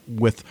talked about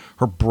with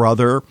her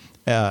brother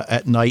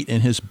at night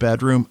in his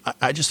bedroom,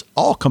 I just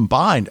all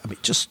combined. I mean,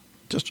 just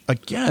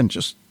again,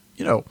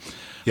 yeah.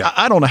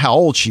 I don't know how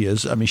old she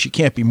is. I mean, she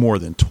can't be more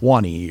than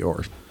 20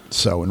 or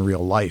so in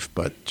real life,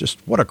 but just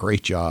what a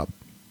great job.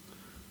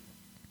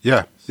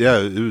 Yeah,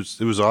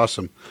 it was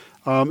awesome.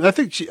 I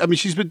think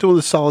she's been doing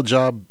a solid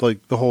job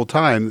like the whole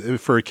time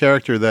for a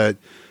character that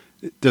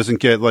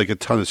doesn't get like a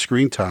ton of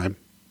screen time.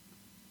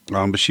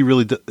 But she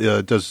really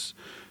does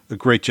a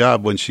great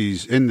job when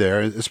she's in there,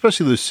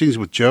 especially those scenes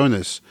with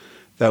Jonas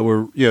that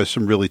were,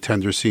 some really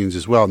tender scenes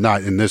as well.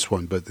 Not in this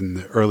one, but in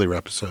the earlier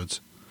episodes.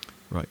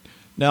 Right.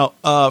 Now,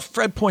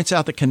 Fred points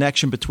out the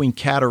connection between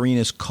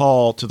Katarina's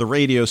call to the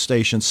radio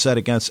station set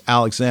against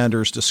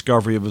Alexander's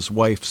discovery of his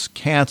wife's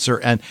cancer.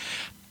 And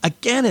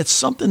again, it's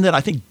something that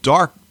I think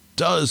Dark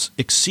does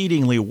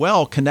exceedingly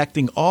well,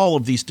 connecting all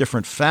of these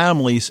different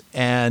families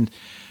and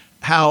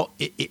how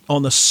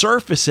on the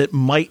surface it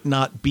might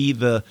not be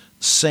the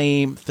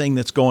same thing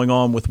that's going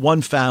on with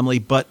one family,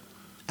 but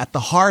at the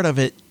heart of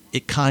it,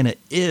 it kind of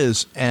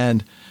is.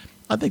 And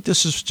I think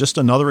this is just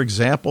another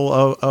example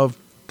of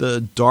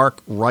the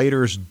Dark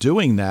writers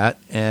doing that.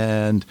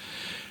 And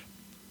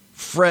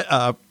Fred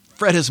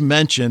has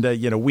mentioned,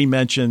 we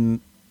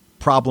mention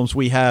problems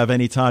we have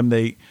anytime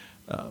they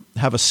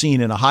have a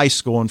scene in a high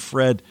school, and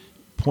Fred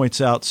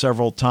points out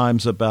several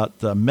times about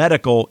the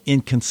medical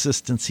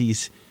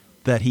inconsistencies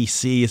that he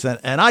sees.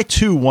 And I,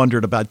 too,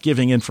 wondered about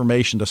giving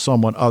information to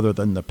someone other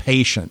than the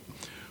patient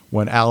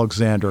when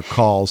Alexander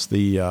calls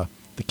the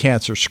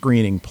cancer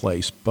screening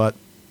place. But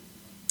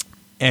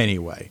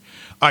anyway.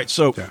 All right,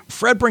 so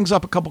Fred brings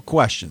up a couple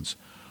questions.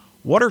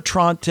 What are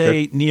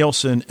Tronte,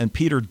 Nielsen, and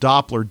Peter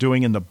Doppler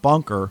doing in the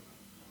bunker?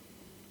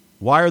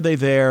 Why are they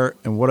there,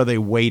 and what are they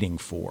waiting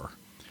for?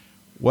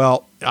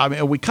 Well, I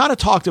mean, we kind of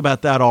talked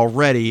about that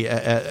already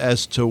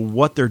as to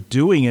what they're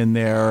doing in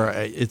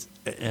there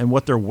and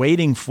what they're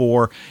waiting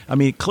for. I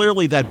mean,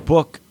 clearly that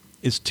book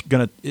is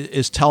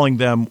telling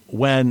them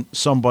when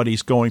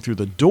somebody's going through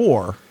the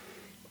door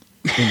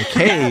in the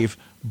cave,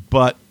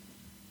 but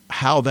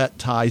how that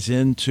ties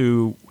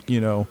into,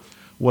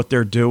 what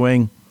they're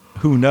doing,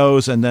 who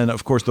knows? And then,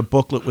 of course, the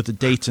booklet with the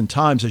dates and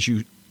times, as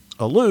you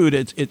allude,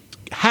 it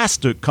has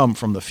to come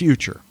from the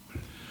future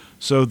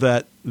so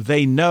that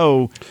they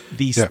know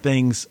these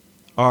things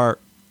are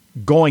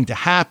going to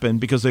happen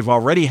because they've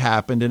already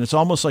happened. And it's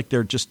almost like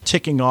they're just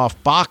ticking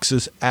off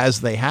boxes as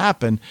they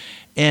happen.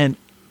 And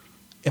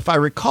if I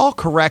recall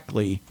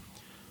correctly,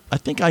 I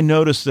think I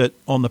noticed that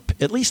on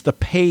at least the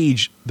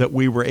page that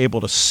we were able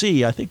to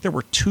see, I think there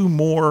were 2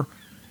 more,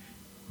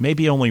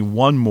 maybe only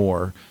 1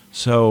 more.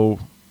 So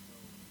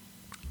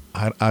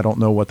I don't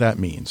know what that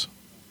means.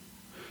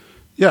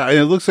 Yeah, and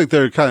it looks like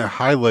they're kind of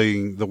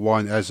highlighting the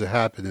one as it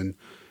happened, and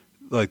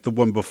like the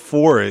one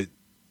before it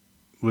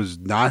was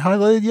not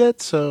highlighted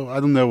yet. So I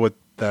don't know what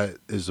that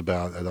is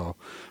about at all.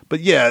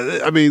 But yeah,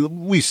 I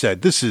mean, we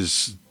said this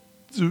is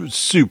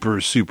super,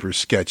 super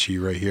sketchy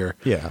right here.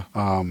 Yeah.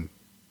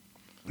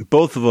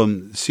 Both of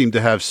them seem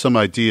to have some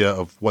idea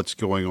of what's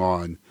going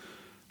on.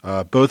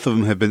 Both of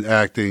them have been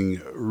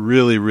acting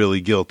really,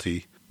 really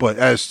guilty. But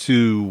as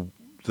to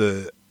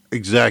the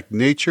exact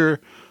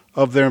nature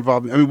of their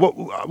involvement, I mean,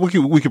 what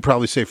we could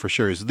probably say for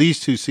sure is these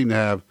two seem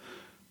to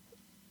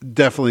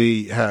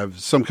definitely have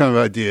some kind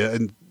of idea,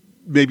 and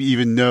maybe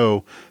even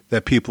know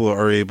that people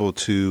are able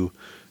to,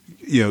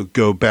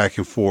 go back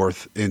and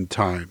forth in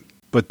time.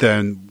 But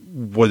then,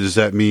 what does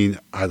that mean?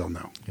 I don't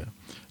know. Yeah.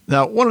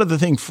 Now, one of the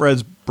things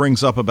Fred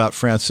brings up about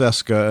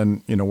Francesca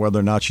and, whether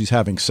or not she's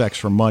having sex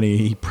for money,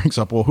 he brings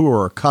up, well, who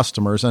are her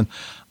customers? And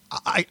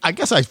I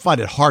guess I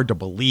find it hard to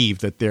believe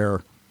that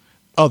they're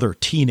other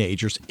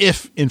teenagers,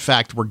 if, in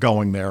fact, we're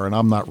going there, and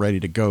I'm not ready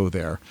to go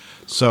there.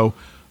 So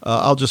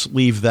I'll just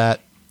leave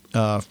that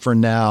for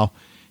now.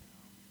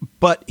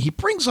 But he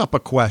brings up a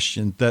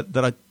question that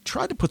I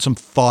tried to put some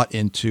thought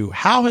into.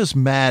 How has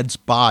Mad's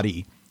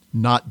body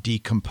not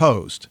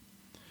decomposed?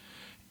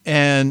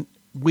 And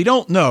we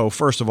don't know,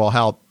 first of all,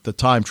 how the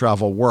time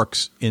travel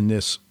works in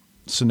this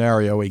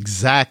scenario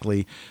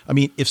exactly. I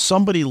mean, if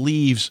somebody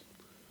leaves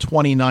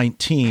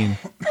 2019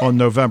 on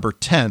November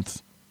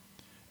 10th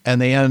and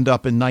they end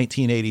up in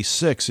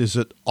 1986, is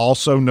it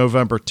also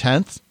November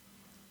 10th?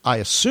 I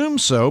assume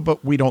so,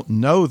 but we don't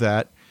know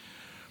that.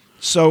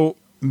 So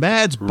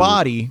Mad's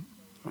body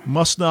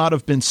must not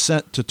have been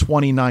sent to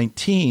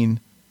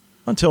 2019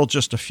 until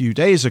just a few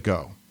days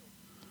ago.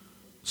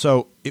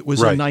 So it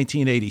was in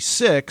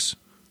 1986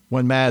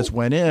 when Mads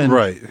went in,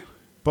 right?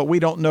 But we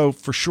don't know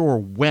for sure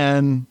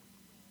when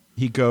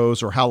he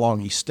goes or how long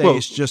he stays. Well,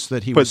 just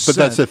that he was sent.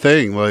 But that's the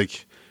thing,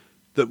 like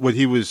that when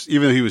he was,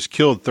 even though he was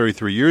killed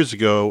 33 years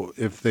ago,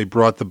 if they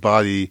brought the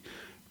body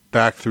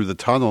back through the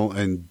tunnel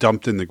and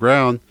dumped in the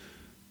ground,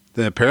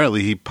 then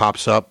apparently he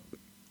pops up,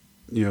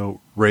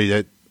 right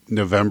at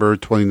November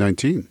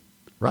 2019.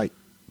 Right.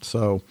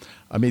 So,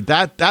 I mean,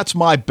 that's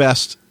my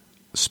best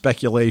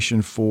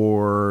speculation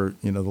for,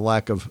 the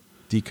lack of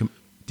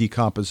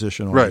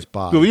decomposition on his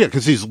body. Well, yeah,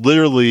 because he's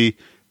literally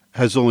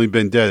has only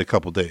been dead a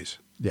couple days.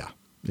 Yeah,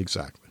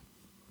 exactly.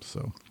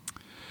 So,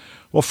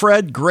 well,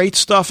 Fred, great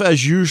stuff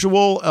as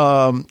usual.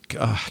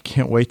 I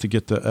can't wait to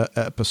get to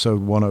episode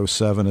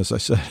 107, as I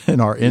said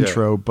in our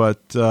intro. Yeah.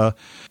 But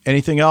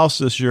anything else?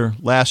 This is your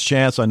last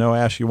chance. I know I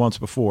asked you once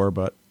before,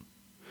 but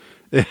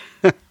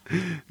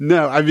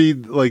no, I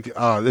mean, like,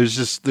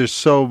 there's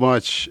so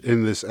much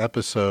in this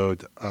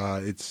episode.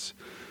 It's,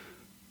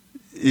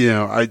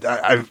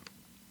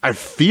 I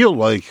feel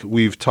like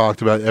we've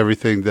talked about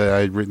everything that I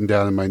had written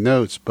down in my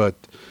notes, but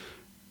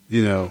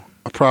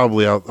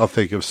I'll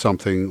think of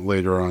something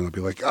later on. I'll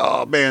be like,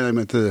 oh man, I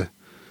meant to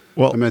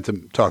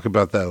talk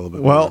about that a little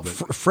bit. Well,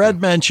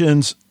 Fred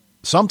mentions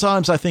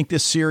sometimes I think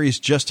this series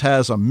just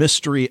has a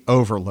mystery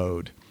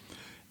overload,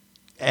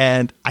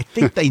 and I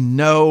think they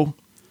know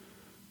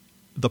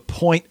the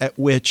point at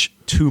which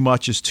too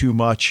much is too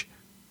much,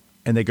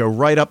 and they go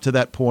right up to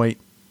that point.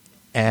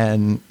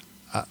 And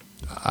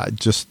I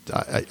just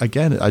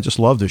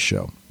love this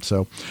show. So,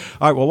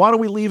 all right. Well, why don't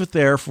we leave it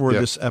there for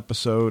this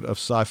episode of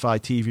Sci-Fi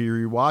TV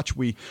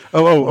Rewatch?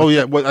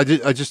 Yeah. What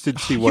I just did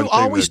see one. You thing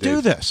always there,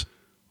 do this.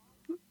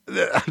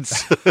 I'm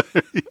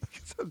sorry.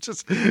 I'm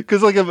just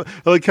because I'm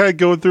like kind of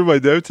going through my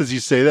notes as you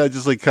say that. I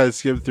just like kind of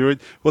skim through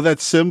it. Well, that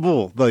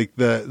symbol, like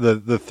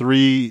the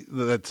three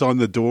that's on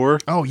the door.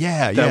 Oh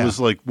yeah, that was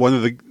like one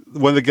of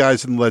the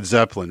guys in Led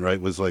Zeppelin, right?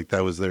 Was like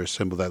that was their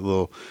symbol. That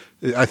little,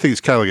 I think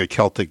it's kind of like a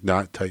Celtic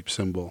knot type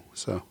symbol.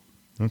 So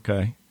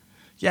okay,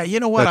 yeah. You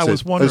know what? I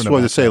was I wondering. just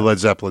wanted to say that. Led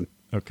Zeppelin.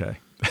 Okay.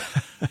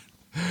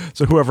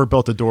 So whoever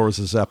built the door was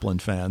a Zeppelin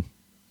fan.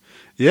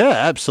 Yeah,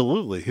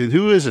 absolutely. And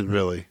who isn't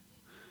really?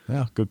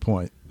 Yeah, good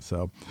point.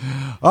 So,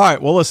 all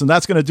right. Well, listen,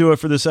 that's going to do it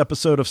for this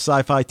episode of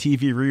Sci-Fi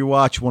TV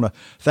Rewatch. Want to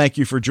thank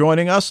you for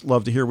joining us.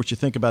 Love to hear what you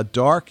think about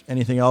Dark.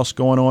 Anything else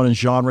going on in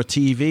genre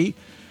TV?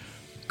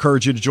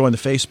 Encourage you to join the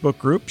Facebook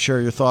group. Share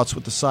your thoughts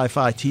with the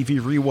Sci-Fi TV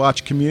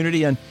Rewatch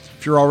community. And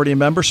if you're already a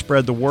member,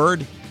 spread the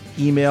word.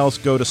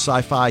 Emails go to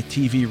sci-fi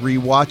TV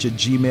rewatch at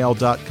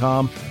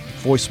gmail.com.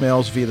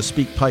 Voicemails via the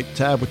SpeakPipe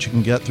tab, which you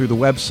can get through the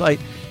website.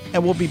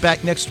 And we'll be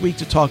back next week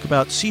to talk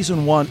about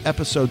Season 1,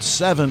 Episode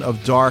 7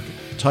 of Dark,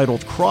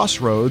 titled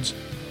Crossroads.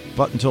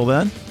 But until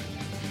then...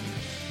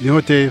 You know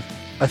what, Dave?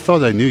 I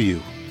thought I knew you.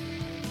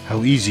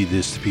 How easy it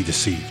is to be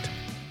deceived.